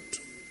cloud.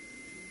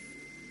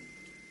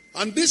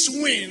 And this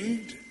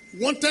wind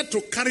wanted to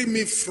carry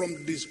me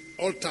from this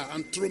altar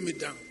and throw me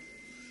down.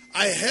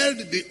 I held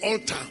the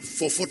altar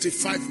for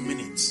 45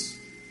 minutes.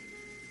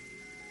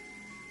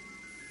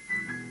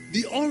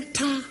 The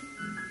altar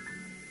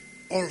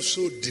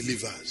also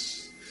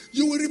delivers.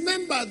 You will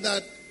remember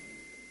that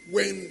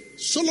when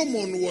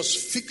Solomon was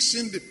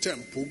fixing the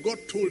temple,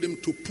 God told him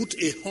to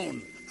put a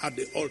horn at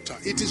the altar.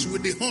 It is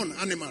with the horn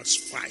animals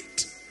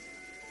fight.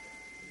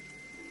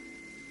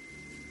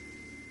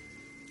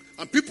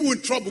 And people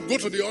in trouble go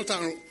to the altar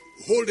and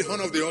hold the horn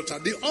of the altar.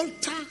 The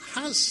altar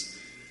has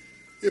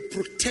a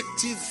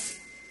protective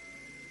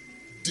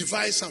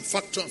device and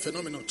factor and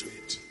phenomenon to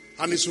it.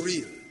 And it's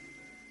real.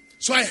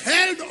 So I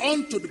held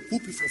on to the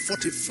pulpit for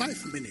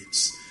 45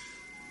 minutes.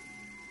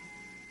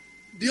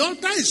 The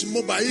altar is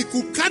mobile. It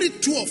could carry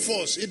two of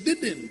us. It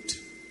didn't.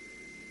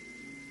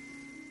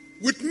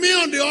 With me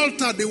on the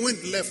altar, the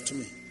wind left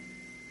me.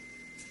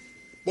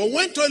 But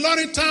went to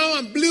Ilorin town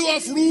and blew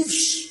off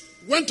roofs.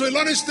 Went to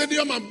Ilorin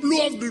stadium and blew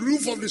off the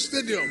roof of the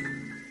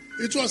stadium.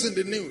 It was in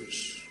the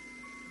news.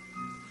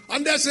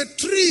 And there's a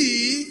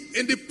tree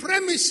in the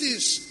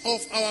premises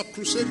of our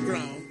crusade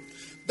ground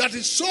that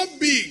is so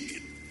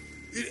big,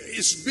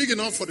 it's big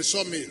enough for the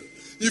sawmill.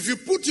 If you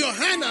put your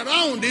hand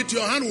around it,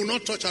 your hand will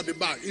not touch at the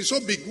back. It's so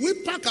big. We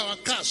park our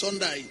cars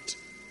under it.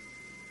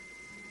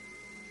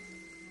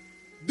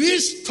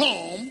 This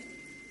storm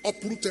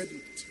uprooted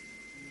it.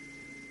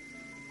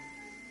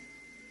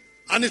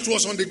 And it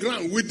was on the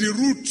ground with the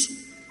root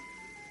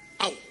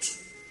out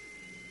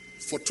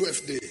for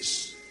 12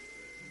 days.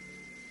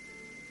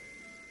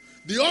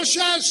 The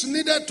ushers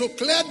needed to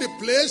clear the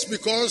place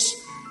because,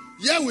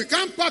 we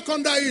can't park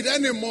under it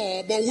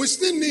anymore, but we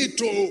still need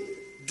to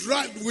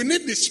drive. We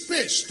need the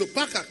space to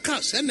park our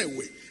cars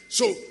anyway.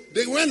 So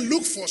they went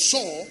look for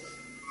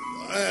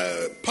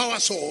power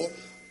saw,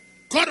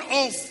 cut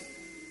off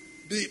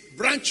the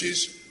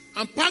branches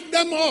and packed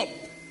them up.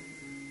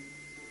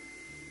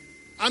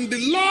 And the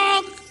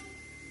log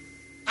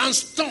and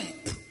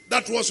stump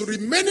that was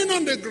remaining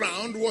on the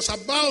ground was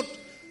about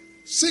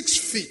 6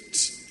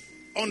 feet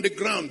on the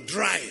ground,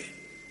 dry.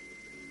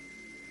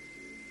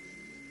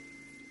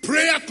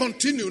 Prayer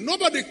continued.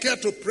 Nobody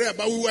cared to pray,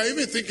 but we were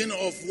even thinking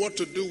of what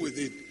to do with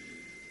it.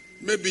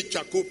 Maybe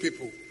charcoal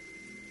people.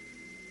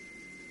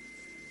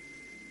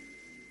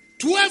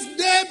 12th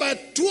day by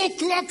 2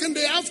 o'clock in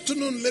the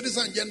afternoon, ladies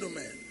and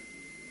gentlemen.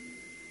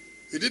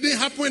 It didn't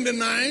happen in the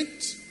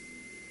night.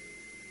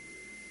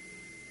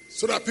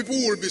 So that people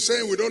will be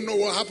saying, we don't know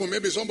what happened.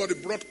 Maybe somebody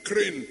brought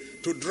crane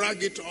to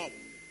drag it up.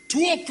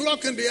 2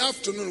 o'clock in the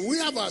afternoon, we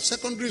have our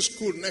secondary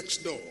school next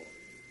door.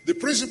 The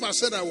principal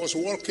said I was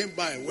walking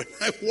by when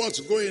I was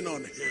going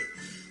on here.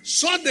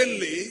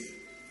 Suddenly,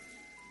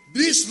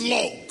 this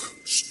log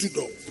stood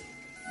up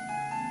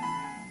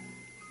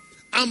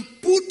and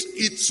put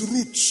its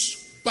roots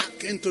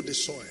back into the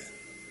soil.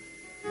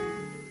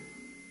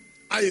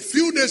 A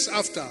few days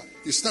after,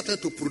 it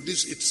started to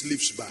produce its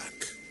leaves back.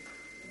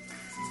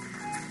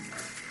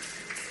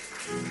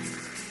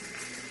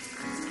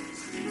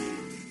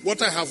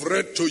 What I have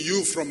read to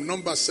you from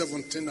number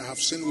 17, I have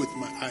seen with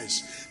my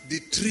eyes. The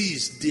tree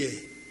is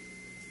there.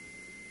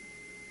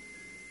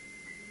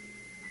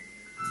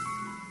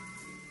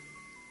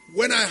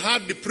 When I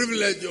had the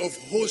privilege of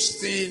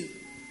hosting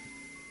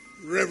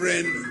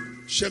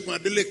Reverend Sheikh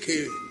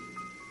Madeleke,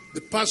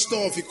 the pastor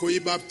of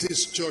Ikoyi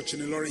Baptist Church in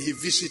Ilorin, he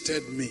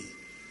visited me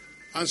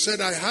and said,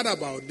 I heard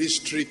about this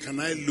tree, can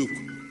I look?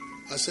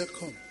 I said,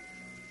 come.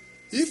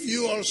 If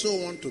you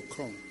also want to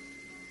come,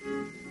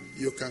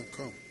 you can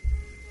come.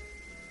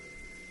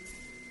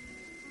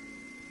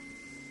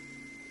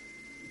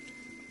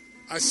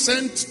 I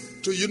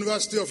sent to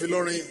University of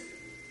Ilorin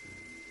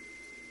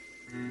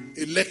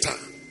a letter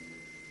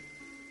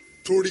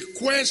to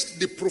request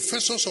the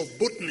professors of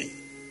botany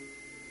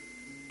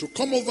to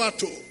come over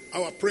to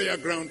our prayer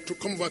ground, to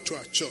come over to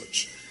our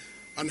church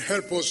and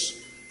help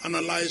us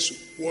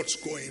analyze what's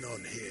going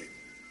on here.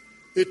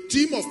 A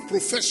team of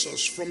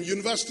professors from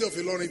University of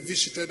Ilorin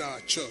visited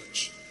our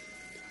church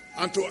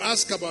and to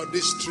ask about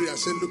this tree. I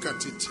said, look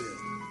at it here.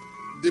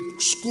 They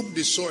scooped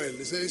the soil.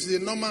 They said, it's the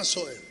normal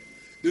soil.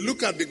 They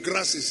look at the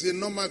grass, it's a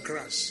normal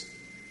grass.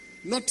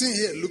 Nothing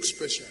here looks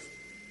special.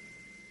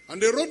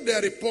 And they wrote their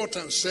report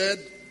and said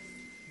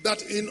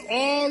that in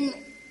all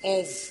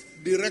of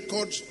the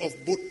records of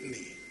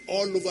botany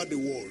all over the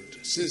world,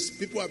 since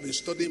people have been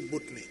studying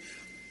botany,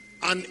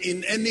 and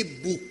in any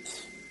book,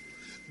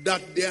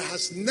 that there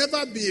has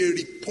never been a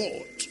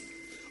report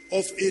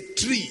of a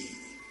tree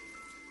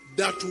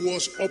that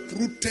was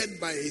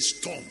uprooted by a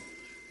storm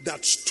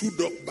that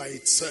stood up by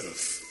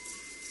itself.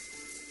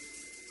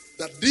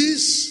 That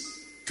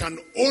this can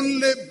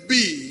only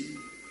be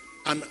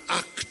an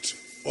act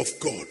of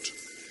God.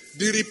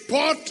 The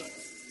report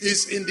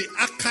is in the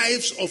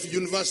archives of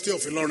University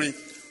of Ilorin,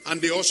 and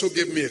they also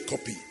gave me a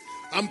copy.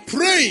 I'm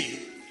praying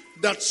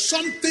that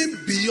something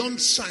beyond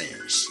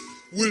science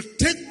will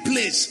take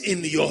place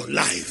in your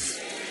life.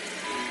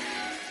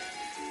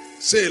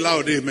 Say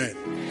loud, amen.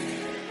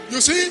 You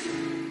see,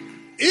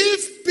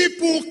 if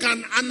people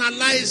can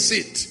analyze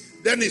it,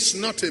 then it's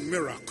not a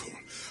miracle.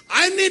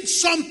 I need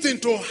something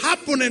to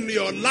happen in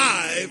your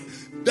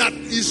life that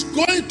is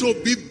going to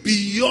be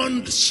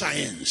beyond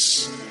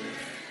science.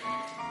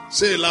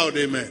 Say loud,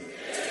 amen.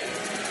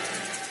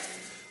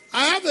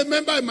 I have a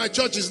member in my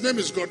church, his name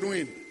is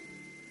Godwin.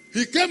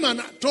 He came and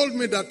told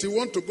me that he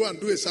wants to go and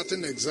do a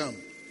certain exam.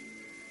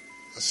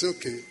 I said,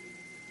 okay,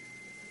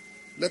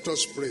 let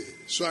us pray.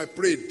 So I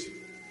prayed,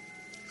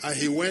 and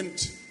he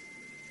went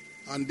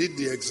and did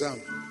the exam.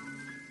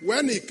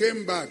 When he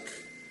came back,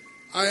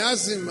 I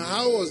asked him,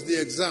 how was the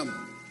exam?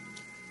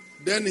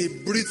 Then he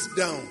breathed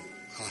down.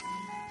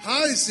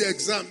 How is the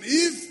exam?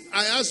 If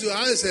I ask you,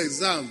 how is the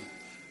exam?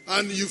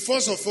 And you,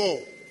 first of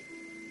all,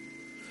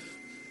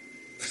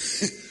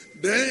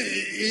 then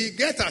he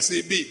gets as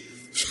a B.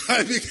 So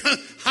I began,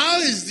 how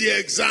is the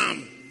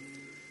exam?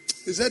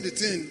 He said the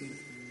thing,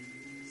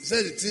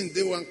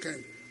 day one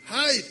came.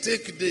 How it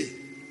take day?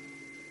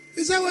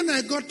 He said, when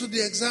I got to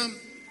the exam,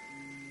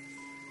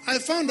 I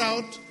found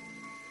out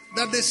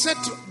that they set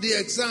the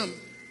exam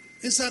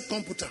inside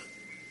computer.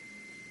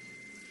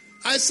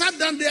 I sat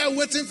down there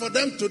waiting for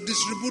them to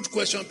distribute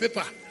question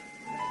paper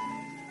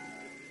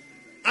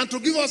and to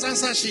give us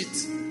answer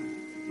sheet.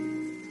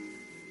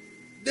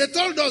 They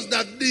told us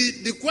that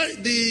the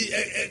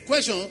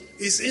question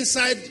is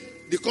inside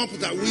the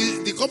computer.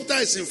 The computer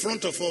is in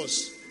front of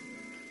us.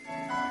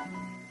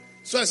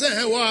 So I said,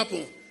 hey, what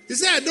happened? He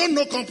said, I don't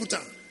know computer.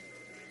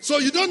 So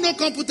you don't know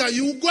computer,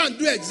 you go and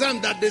do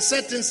exam that they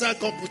set inside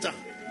computer.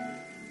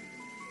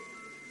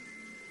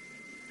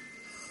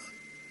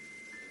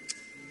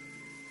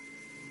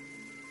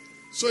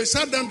 So he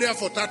sat down there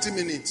for 30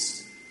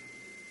 minutes.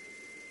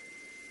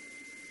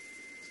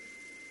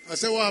 I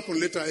said, what happened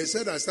later? He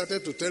said, I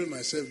started to tell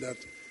myself that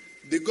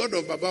the God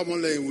of Baba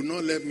Mole will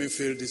not let me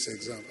fail this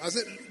exam. I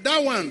said,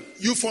 that one,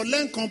 you for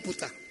learn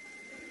computer.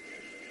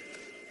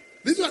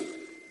 This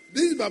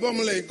is Baba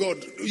Mole God.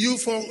 You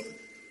for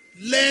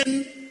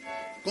learn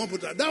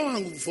computer. That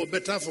one for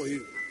better for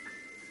you.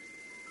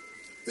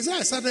 He said,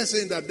 I started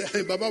saying that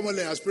Baba Mole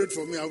has prayed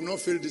for me. I will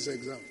not fail this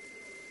exam.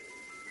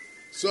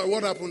 So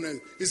what happened next?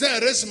 He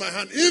said, I raised my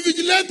hand.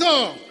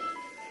 Invigilator!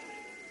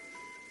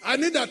 I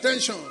need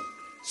attention.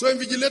 So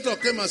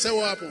invigilator came and said,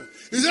 what happened?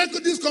 He said,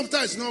 this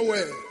computer is not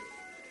well.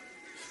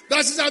 That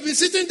is, I've been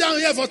sitting down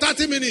here for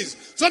 30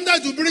 minutes.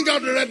 Sometimes you bring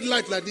out the red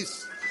light like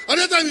this.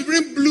 Another time you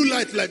bring blue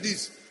light like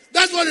this.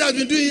 That's what he has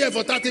been doing here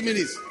for 30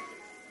 minutes.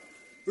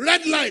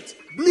 Red light,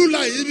 blue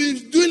light,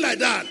 he's been doing like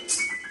that.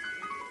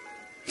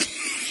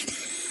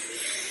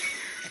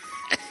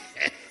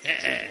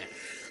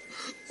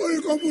 Oh,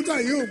 the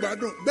computer, you bad.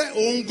 Be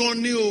on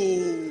gone.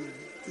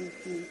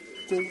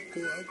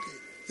 Okay.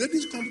 Then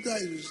this computer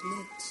is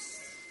not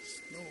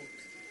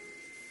okay.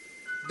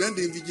 Then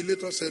the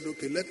invigilator said,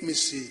 okay, let me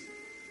see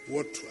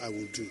what I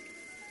will do.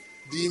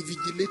 The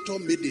invigilator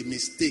made a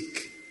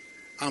mistake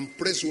and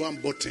pressed one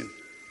button,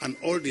 and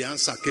all the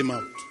answer came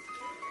out.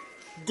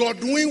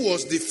 Godwin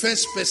was the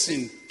first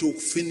person to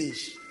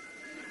finish.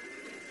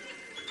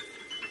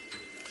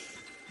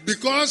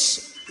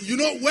 Because,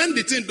 when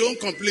the thing don't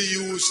complete,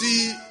 you will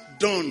see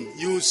done,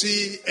 you will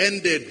see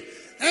ended.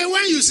 And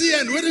when you see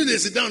end, when they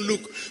sit down,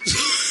 look.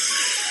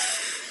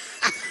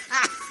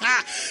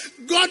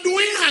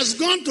 Godwin has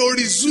gone to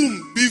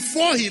resume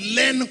before he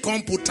learned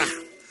computer.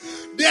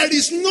 There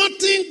is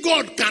nothing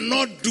God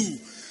cannot do.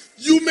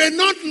 You may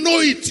not know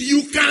it,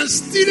 you can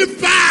still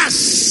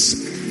pass.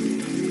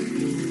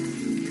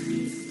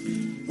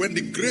 When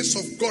the grace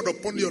of God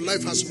upon your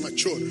life has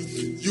matured,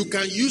 you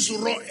can use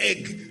raw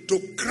egg to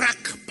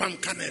crack palm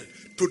kernel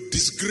to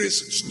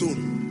disgrace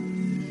stone.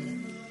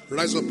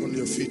 Rise up on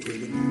your feet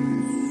with me.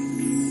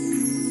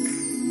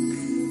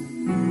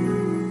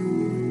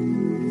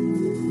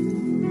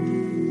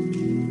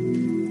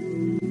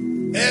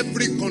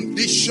 Every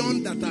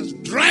condition that has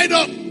dried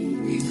up,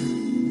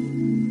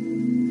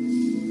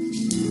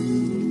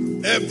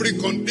 every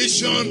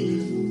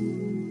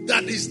condition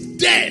that is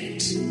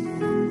dead,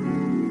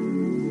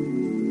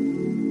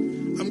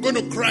 I'm going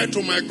to cry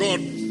to my God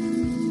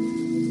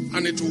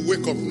and it will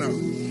wake up now.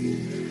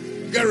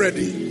 Get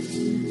ready.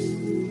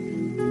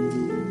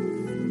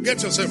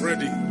 Get yourself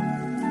ready.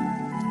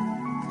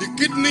 The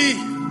kidney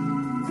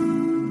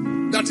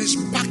that is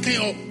backing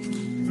up,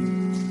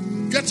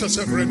 get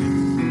yourself ready.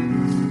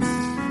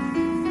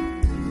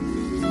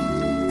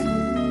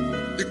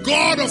 The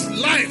God of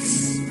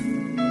life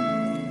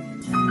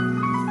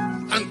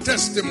and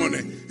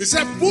testimony. He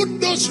said, put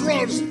those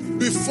rods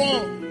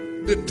before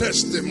the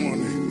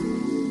testimony.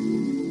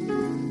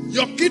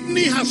 Your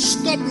kidney has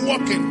stopped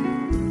working.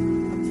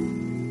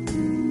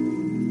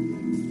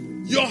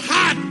 Your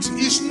heart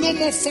is no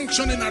more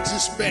functioning at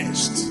its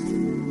best.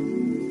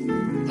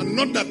 And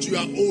not that you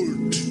are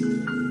old.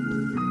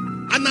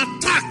 An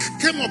attack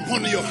came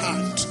upon your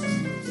heart.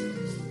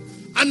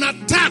 An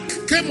attack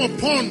came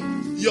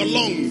upon your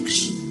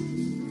lungs.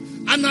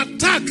 An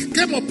attack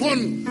came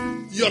upon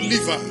your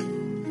liver.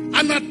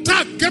 An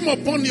attack came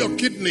upon your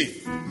kidney.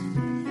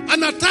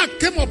 An attack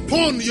came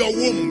upon your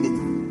womb.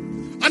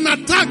 An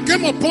attack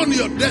came upon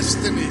your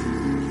destiny.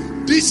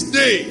 This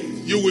day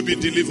you will be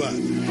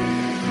delivered.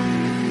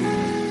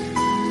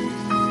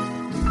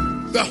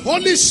 The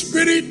Holy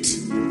Spirit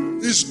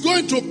is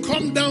going to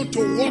come down to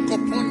walk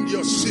upon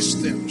your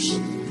systems,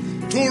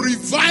 to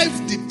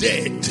revive the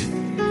dead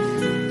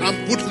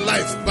and put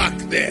life back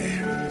there.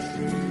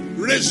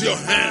 Raise your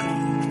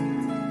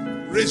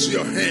hand. Raise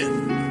your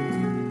hand.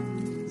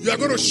 You are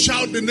going to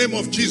shout the name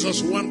of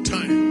Jesus one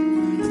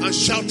time and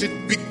shout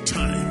it big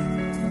time.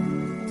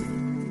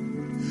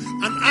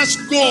 And ask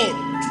God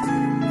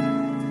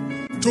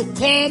to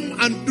come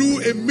and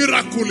do a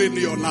miracle in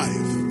your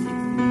life.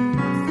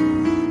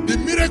 The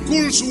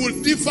miracles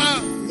will differ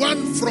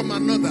one from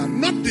another,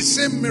 not the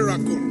same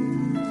miracle.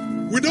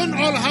 We don't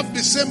all have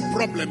the same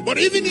problem, but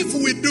even if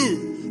we do,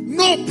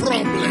 no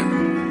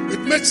problem.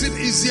 It makes it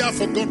easier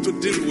for God to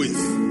deal with.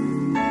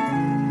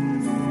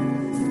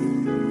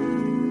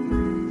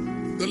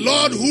 The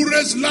Lord who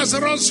raised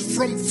Lazarus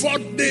from 4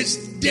 days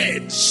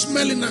dead,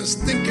 smelling and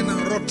stinking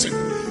and rotting,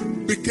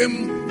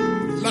 became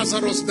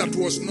Lazarus that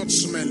was not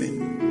smelling.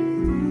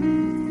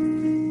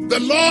 The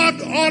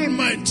Lord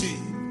Almighty,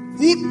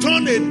 who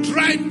turned a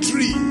dry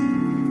tree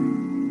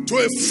to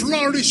a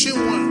flourishing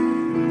one.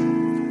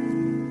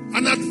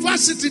 An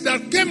adversity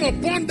that came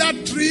upon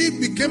that tree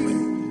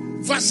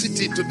became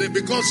varsity today,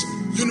 because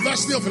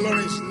University of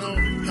Ilorin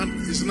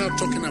is now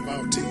talking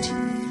about it.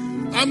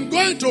 I'm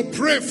going to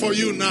pray for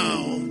you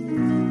now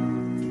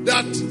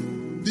that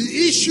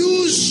the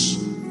issues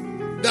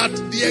that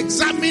the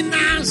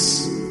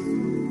examiners,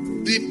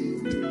 the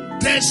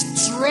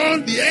tests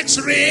run, the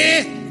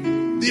x-ray,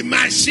 the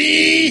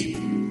machine,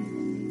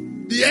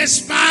 the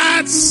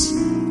experts,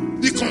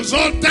 the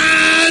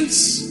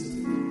consultants,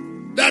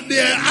 that they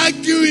are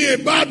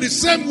arguing about the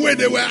same way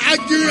they were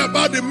arguing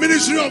about the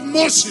ministry of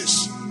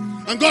Moses.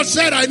 And God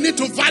said, I need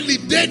to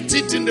validate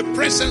it in the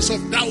presence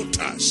of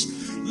doubters.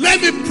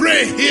 Let me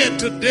pray here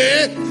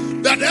today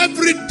that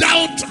every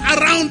doubt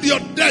around your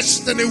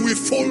destiny will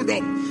fold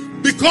up,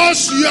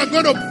 because you are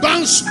going to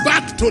bounce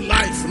back to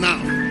life now.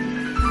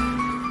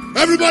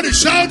 Everybody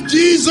shout,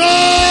 Jesus!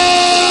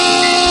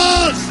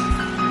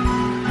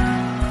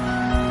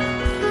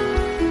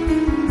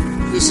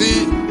 You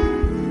see,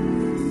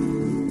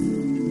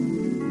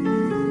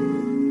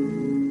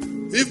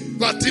 if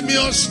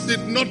Bartimaeus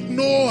did not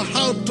know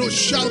how to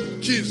shout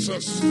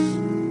Jesus,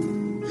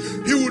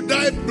 he would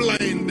die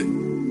blind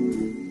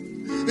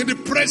in the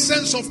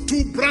presence of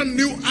two brand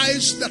new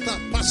eyes that are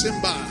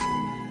passing by.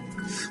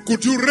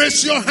 Could you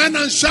raise your hand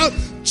and shout,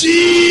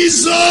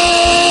 Jesus?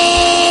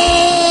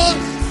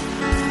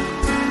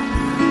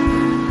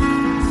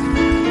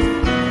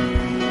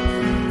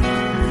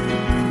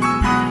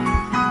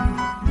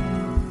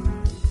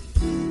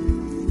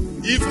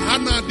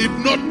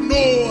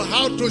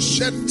 allowed to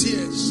shed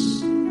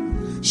tears,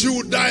 she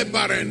would die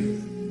barren.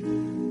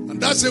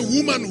 And that's a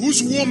woman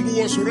whose womb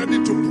was ready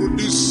to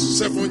produce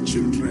 7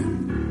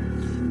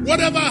 children.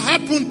 Whatever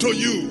happened to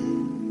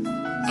you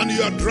and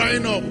you are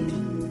drying up,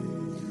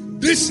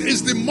 this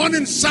is the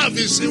morning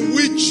service in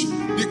which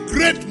the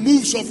great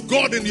moves of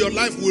God in your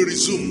life will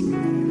resume.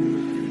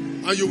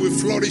 And you will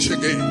flourish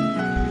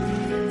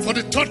again. For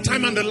the 3rd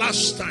time and the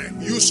last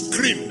time, you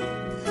scream,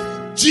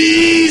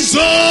 Jesus!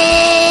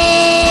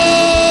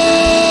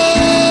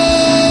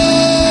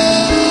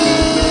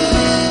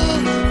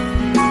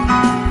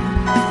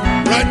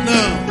 Right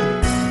now,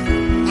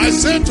 I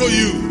say to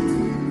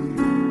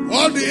you,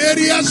 all the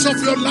areas of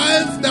your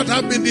life that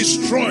have been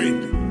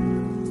destroyed,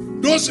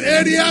 those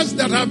areas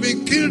that have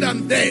been killed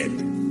and dead,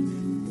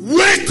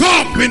 wake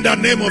up in the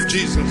name of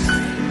Jesus.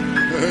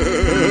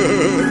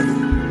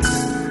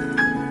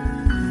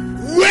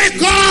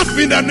 Wake up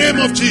in the name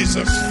of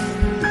Jesus.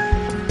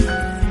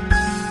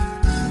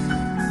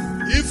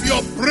 If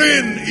your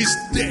brain is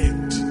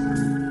dead,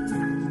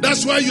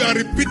 that's why you are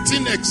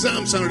repeating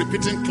exams and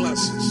repeating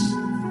classes.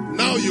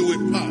 Now you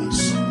will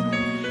pass.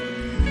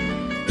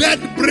 Dead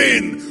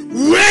brain,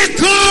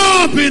 wake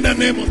up in the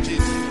name of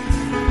Jesus.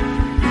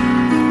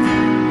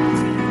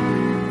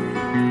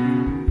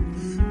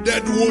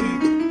 Dead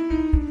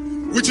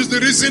womb, which is the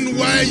reason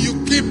why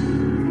you keep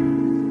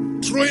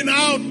throwing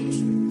out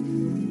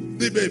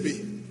the baby.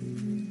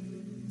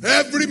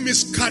 Every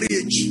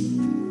miscarriage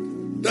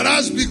that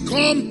has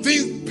become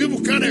things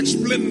people can't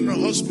explain in a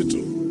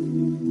hospital.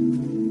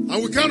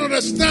 And we can't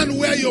understand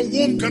where your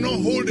womb cannot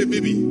hold a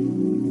baby.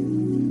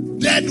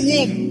 Dead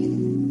womb,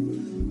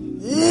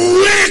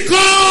 wake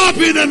up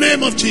in the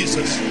name of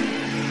Jesus.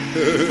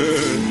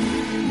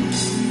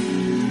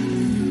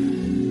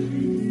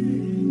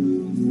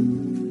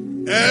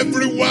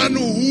 Everyone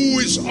who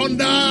is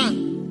under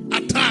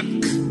attack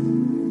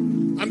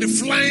and the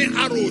flying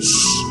arrows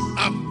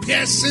are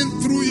piercing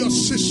through your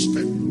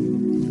system,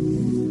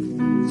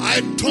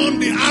 I turn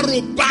the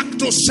arrow back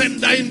to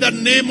sender in the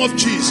name of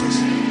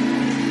Jesus.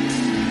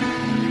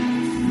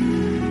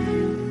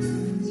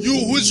 You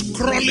who is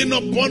crawling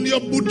upon your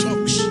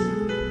buttocks,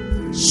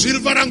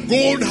 silver and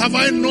gold have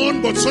I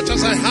none, but such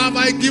as I have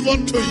I give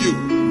unto you.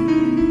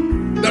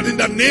 That in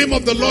the name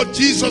of the Lord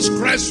Jesus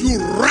Christ you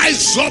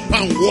rise up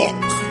and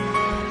walk.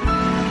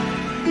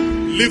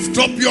 Lift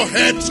up your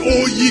heads,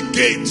 O ye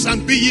gates,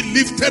 and be ye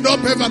lifted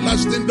up,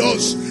 everlasting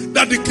doors,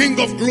 that the King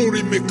of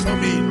glory may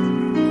come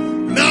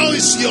in. Now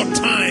is your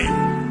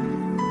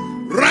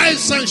time.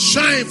 Rise and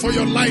shine, for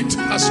your light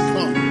has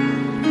come.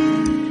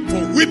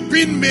 For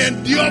weeping may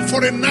endure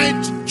for a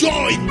night,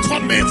 joy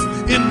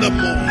cometh in the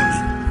morning.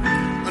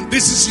 And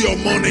this is your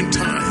morning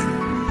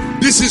time.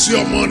 This is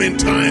your morning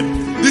time.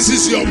 This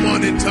is your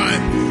morning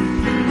time.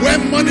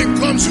 When morning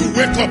comes, you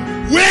wake up.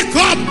 Wake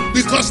up,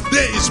 because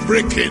day is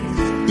breaking.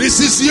 This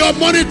is your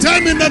morning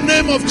time in the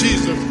name of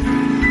Jesus.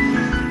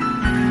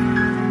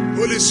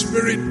 Holy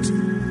Spirit,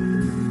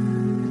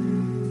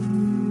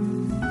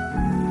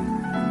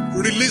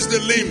 release the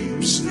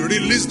limbs,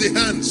 release the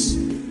hands,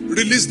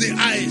 release the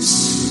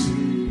eyes,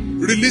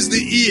 release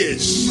the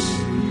ears.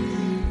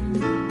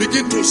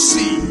 Begin to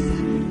see.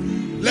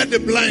 Let the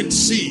blind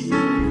see.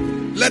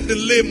 Let the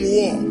lame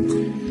walk.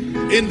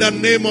 In the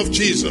name of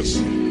Jesus.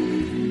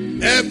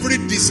 Every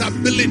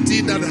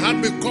disability that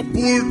had been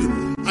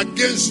coupled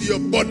against your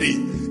body,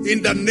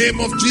 in the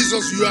name of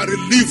Jesus, you are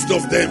relieved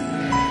of them.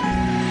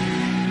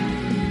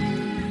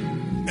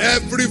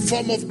 Every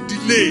form of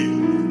delay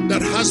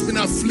that has been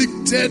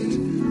afflicted,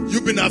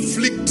 you've been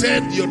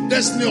afflicted, your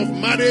destiny of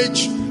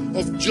marriage,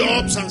 of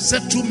jobs and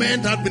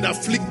settlement had been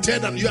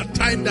afflicted, and you are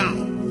tied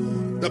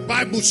down. The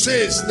Bible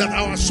says that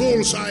our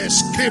souls are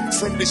escaped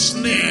from the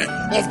snare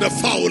of the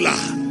fowler,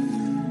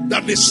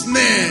 that the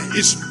snare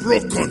is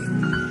broken.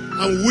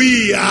 And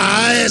we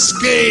are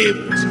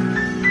escaped.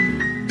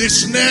 The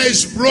snare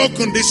is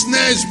broken. The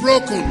snare is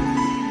broken.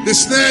 The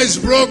snare is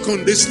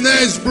broken. The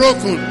snare is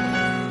broken.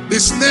 The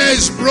snare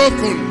is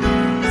broken.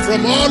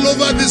 From all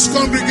over this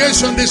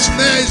congregation, the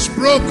snare is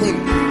broken.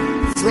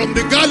 From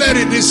the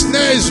gallery, the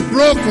snare is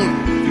broken.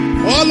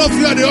 All of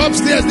you at the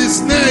upstairs, the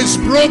snare is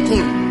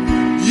broken.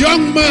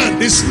 Young man,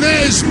 the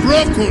snare is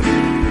broken.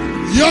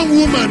 Young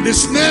woman, the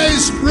snare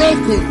is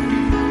broken.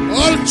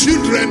 All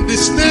children, the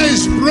snare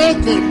is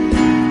broken.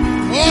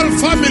 All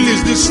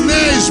families, the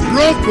snare is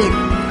broken.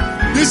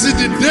 This is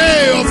the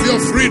day of your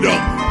freedom.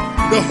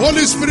 The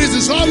Holy Spirit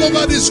is all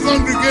over this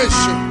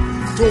congregation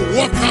to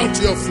work out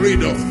your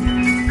freedom.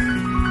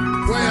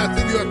 Why I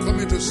think you are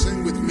coming to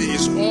sing with me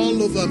is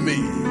all over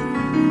me.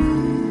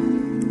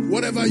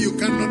 Whatever you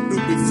cannot do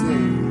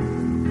before,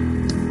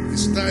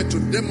 it's time to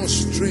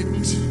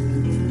demonstrate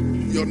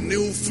your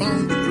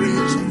newfound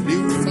grace and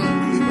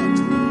newfound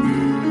liberty.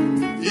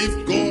 If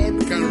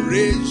God can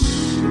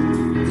raise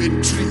a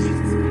tree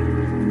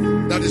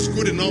that is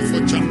good enough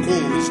for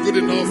charcoal, is good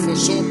enough for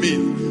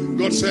sawmill,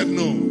 God said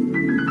no,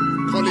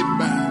 call it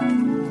back.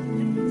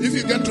 If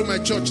you get to my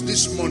church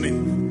this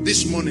morning,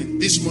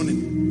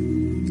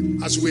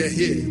 as we are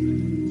here,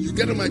 you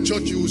get to my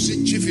church, you will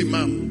see Chief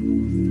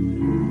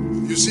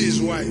Imam. You see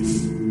his wife.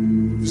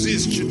 You see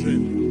his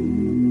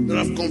children that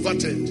have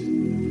converted.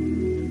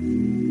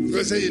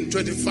 Because say in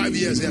 25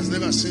 years he has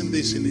never seen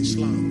this in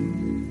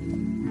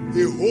Islam.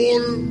 A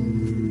whole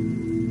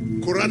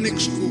Quranic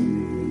school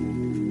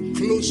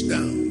closed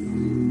down.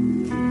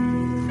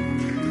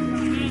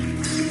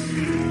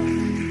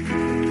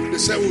 They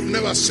said we've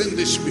never seen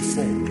this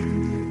before.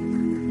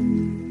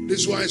 This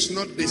is why it's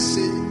not the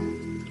same.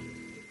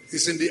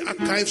 It's in the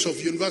archives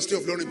of University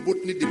of London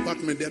Botany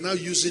Department. They're now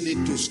using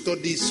it to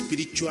study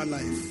spiritual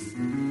life.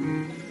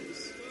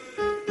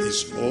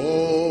 It's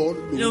all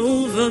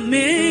over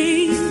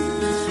me.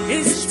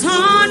 It's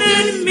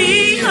turning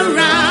me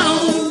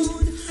around.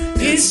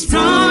 It's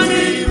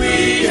turning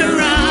me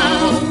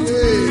around.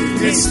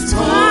 It's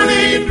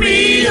turning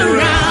me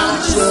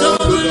around. It's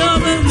all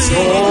over me. It's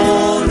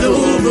all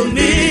over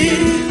me.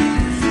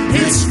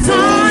 It's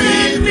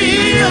turning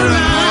me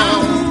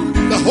around.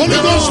 the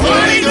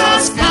Holy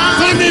Ghost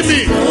turning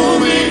me.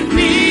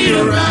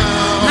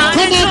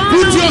 Come on,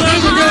 put your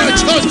hands together,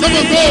 church. Come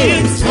on, go.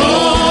 It's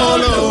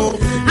all over.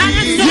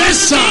 Yes,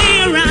 sir.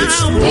 It's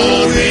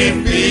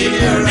moving me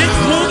around. It's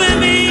moving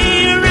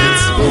me around.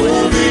 It's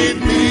moving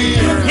me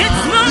around.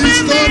 It's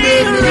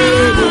moving me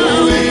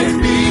around.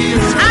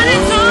 And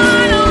it's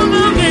all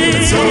over me.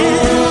 It's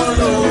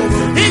all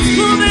over me. It's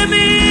moving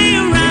me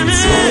around.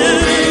 It's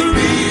moving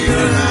me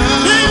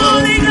around.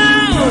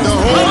 The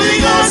Holy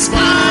Ghost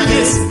fire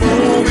is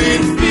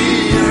moving me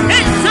around.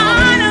 It's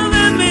all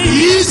over me.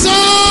 It's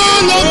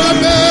all over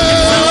me.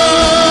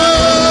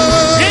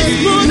 It's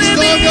moving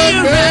me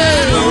around.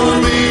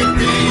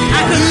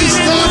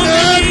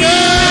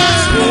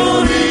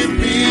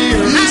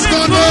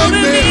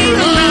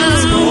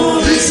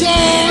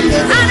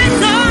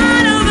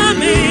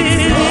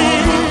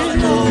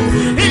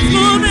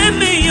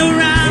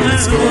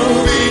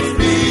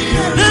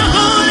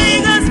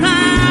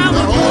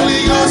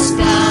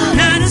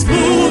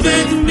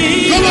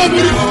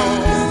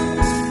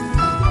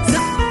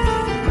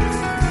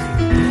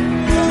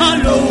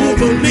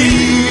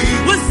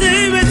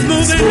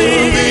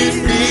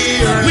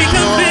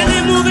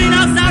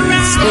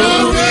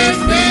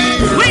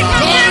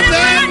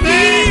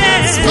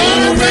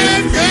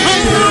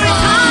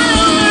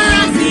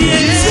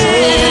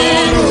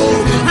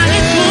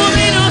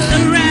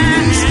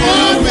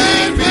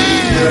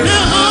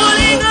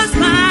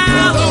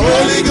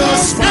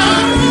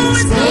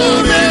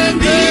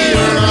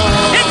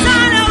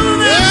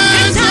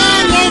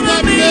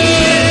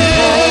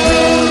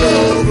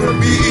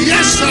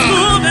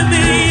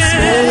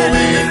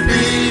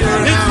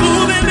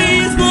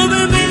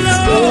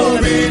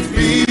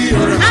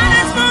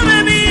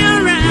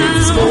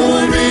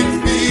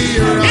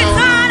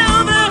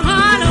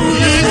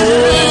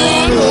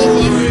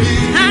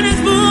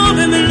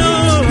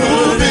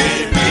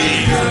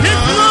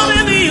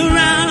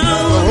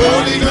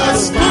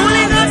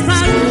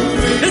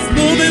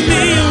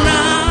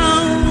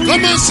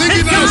 Sing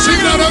it out,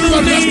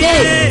 everyone, let's go.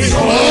 It's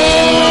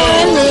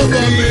all over me.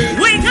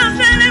 We can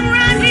feel it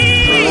right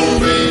here.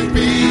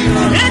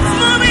 It's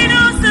moving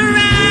us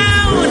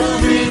around.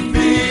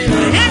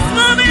 It's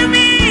moving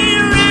me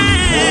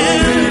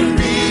around.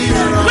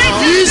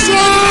 It's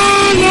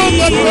all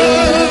over me.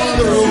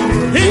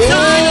 It's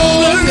all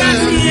over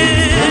us,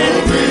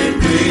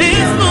 yeah.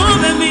 It's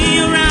moving me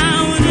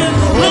around.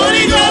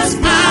 Holy Ghost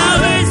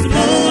power is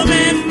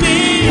moving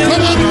me around.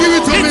 Come on, give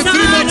it to me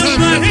 3 more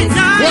times.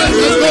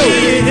 Let's go.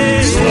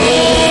 It's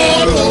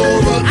all over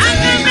me.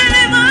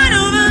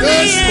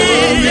 It's moving me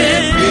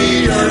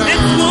around.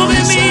 It's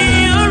moving me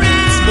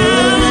around. It's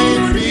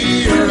moving me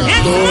around.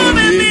 It's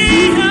moving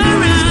me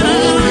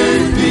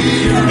around.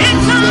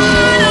 It's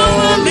all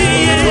over me.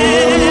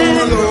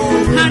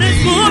 And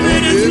it's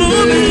moving, it's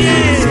moving,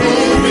 yeah.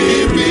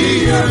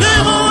 The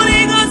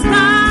Holy Ghost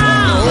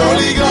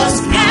power. Yes,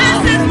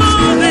 it's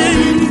moving.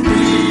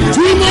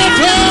 2 more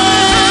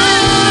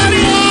times.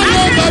 All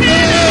over me.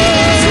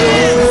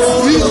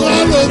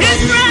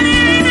 It's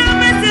running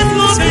up, it's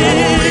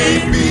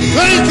moving.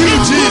 Thank you,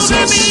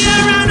 Jesus. You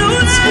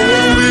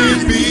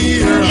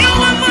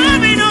are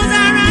moving us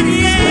around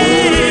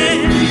here.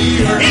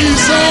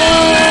 It's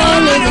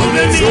all over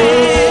me.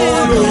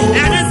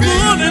 And it's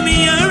moving me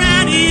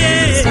around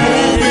here. It's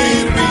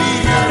moving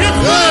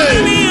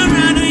me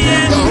around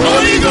here. The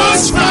Holy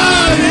Ghost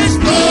fire is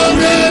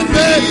moving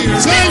me.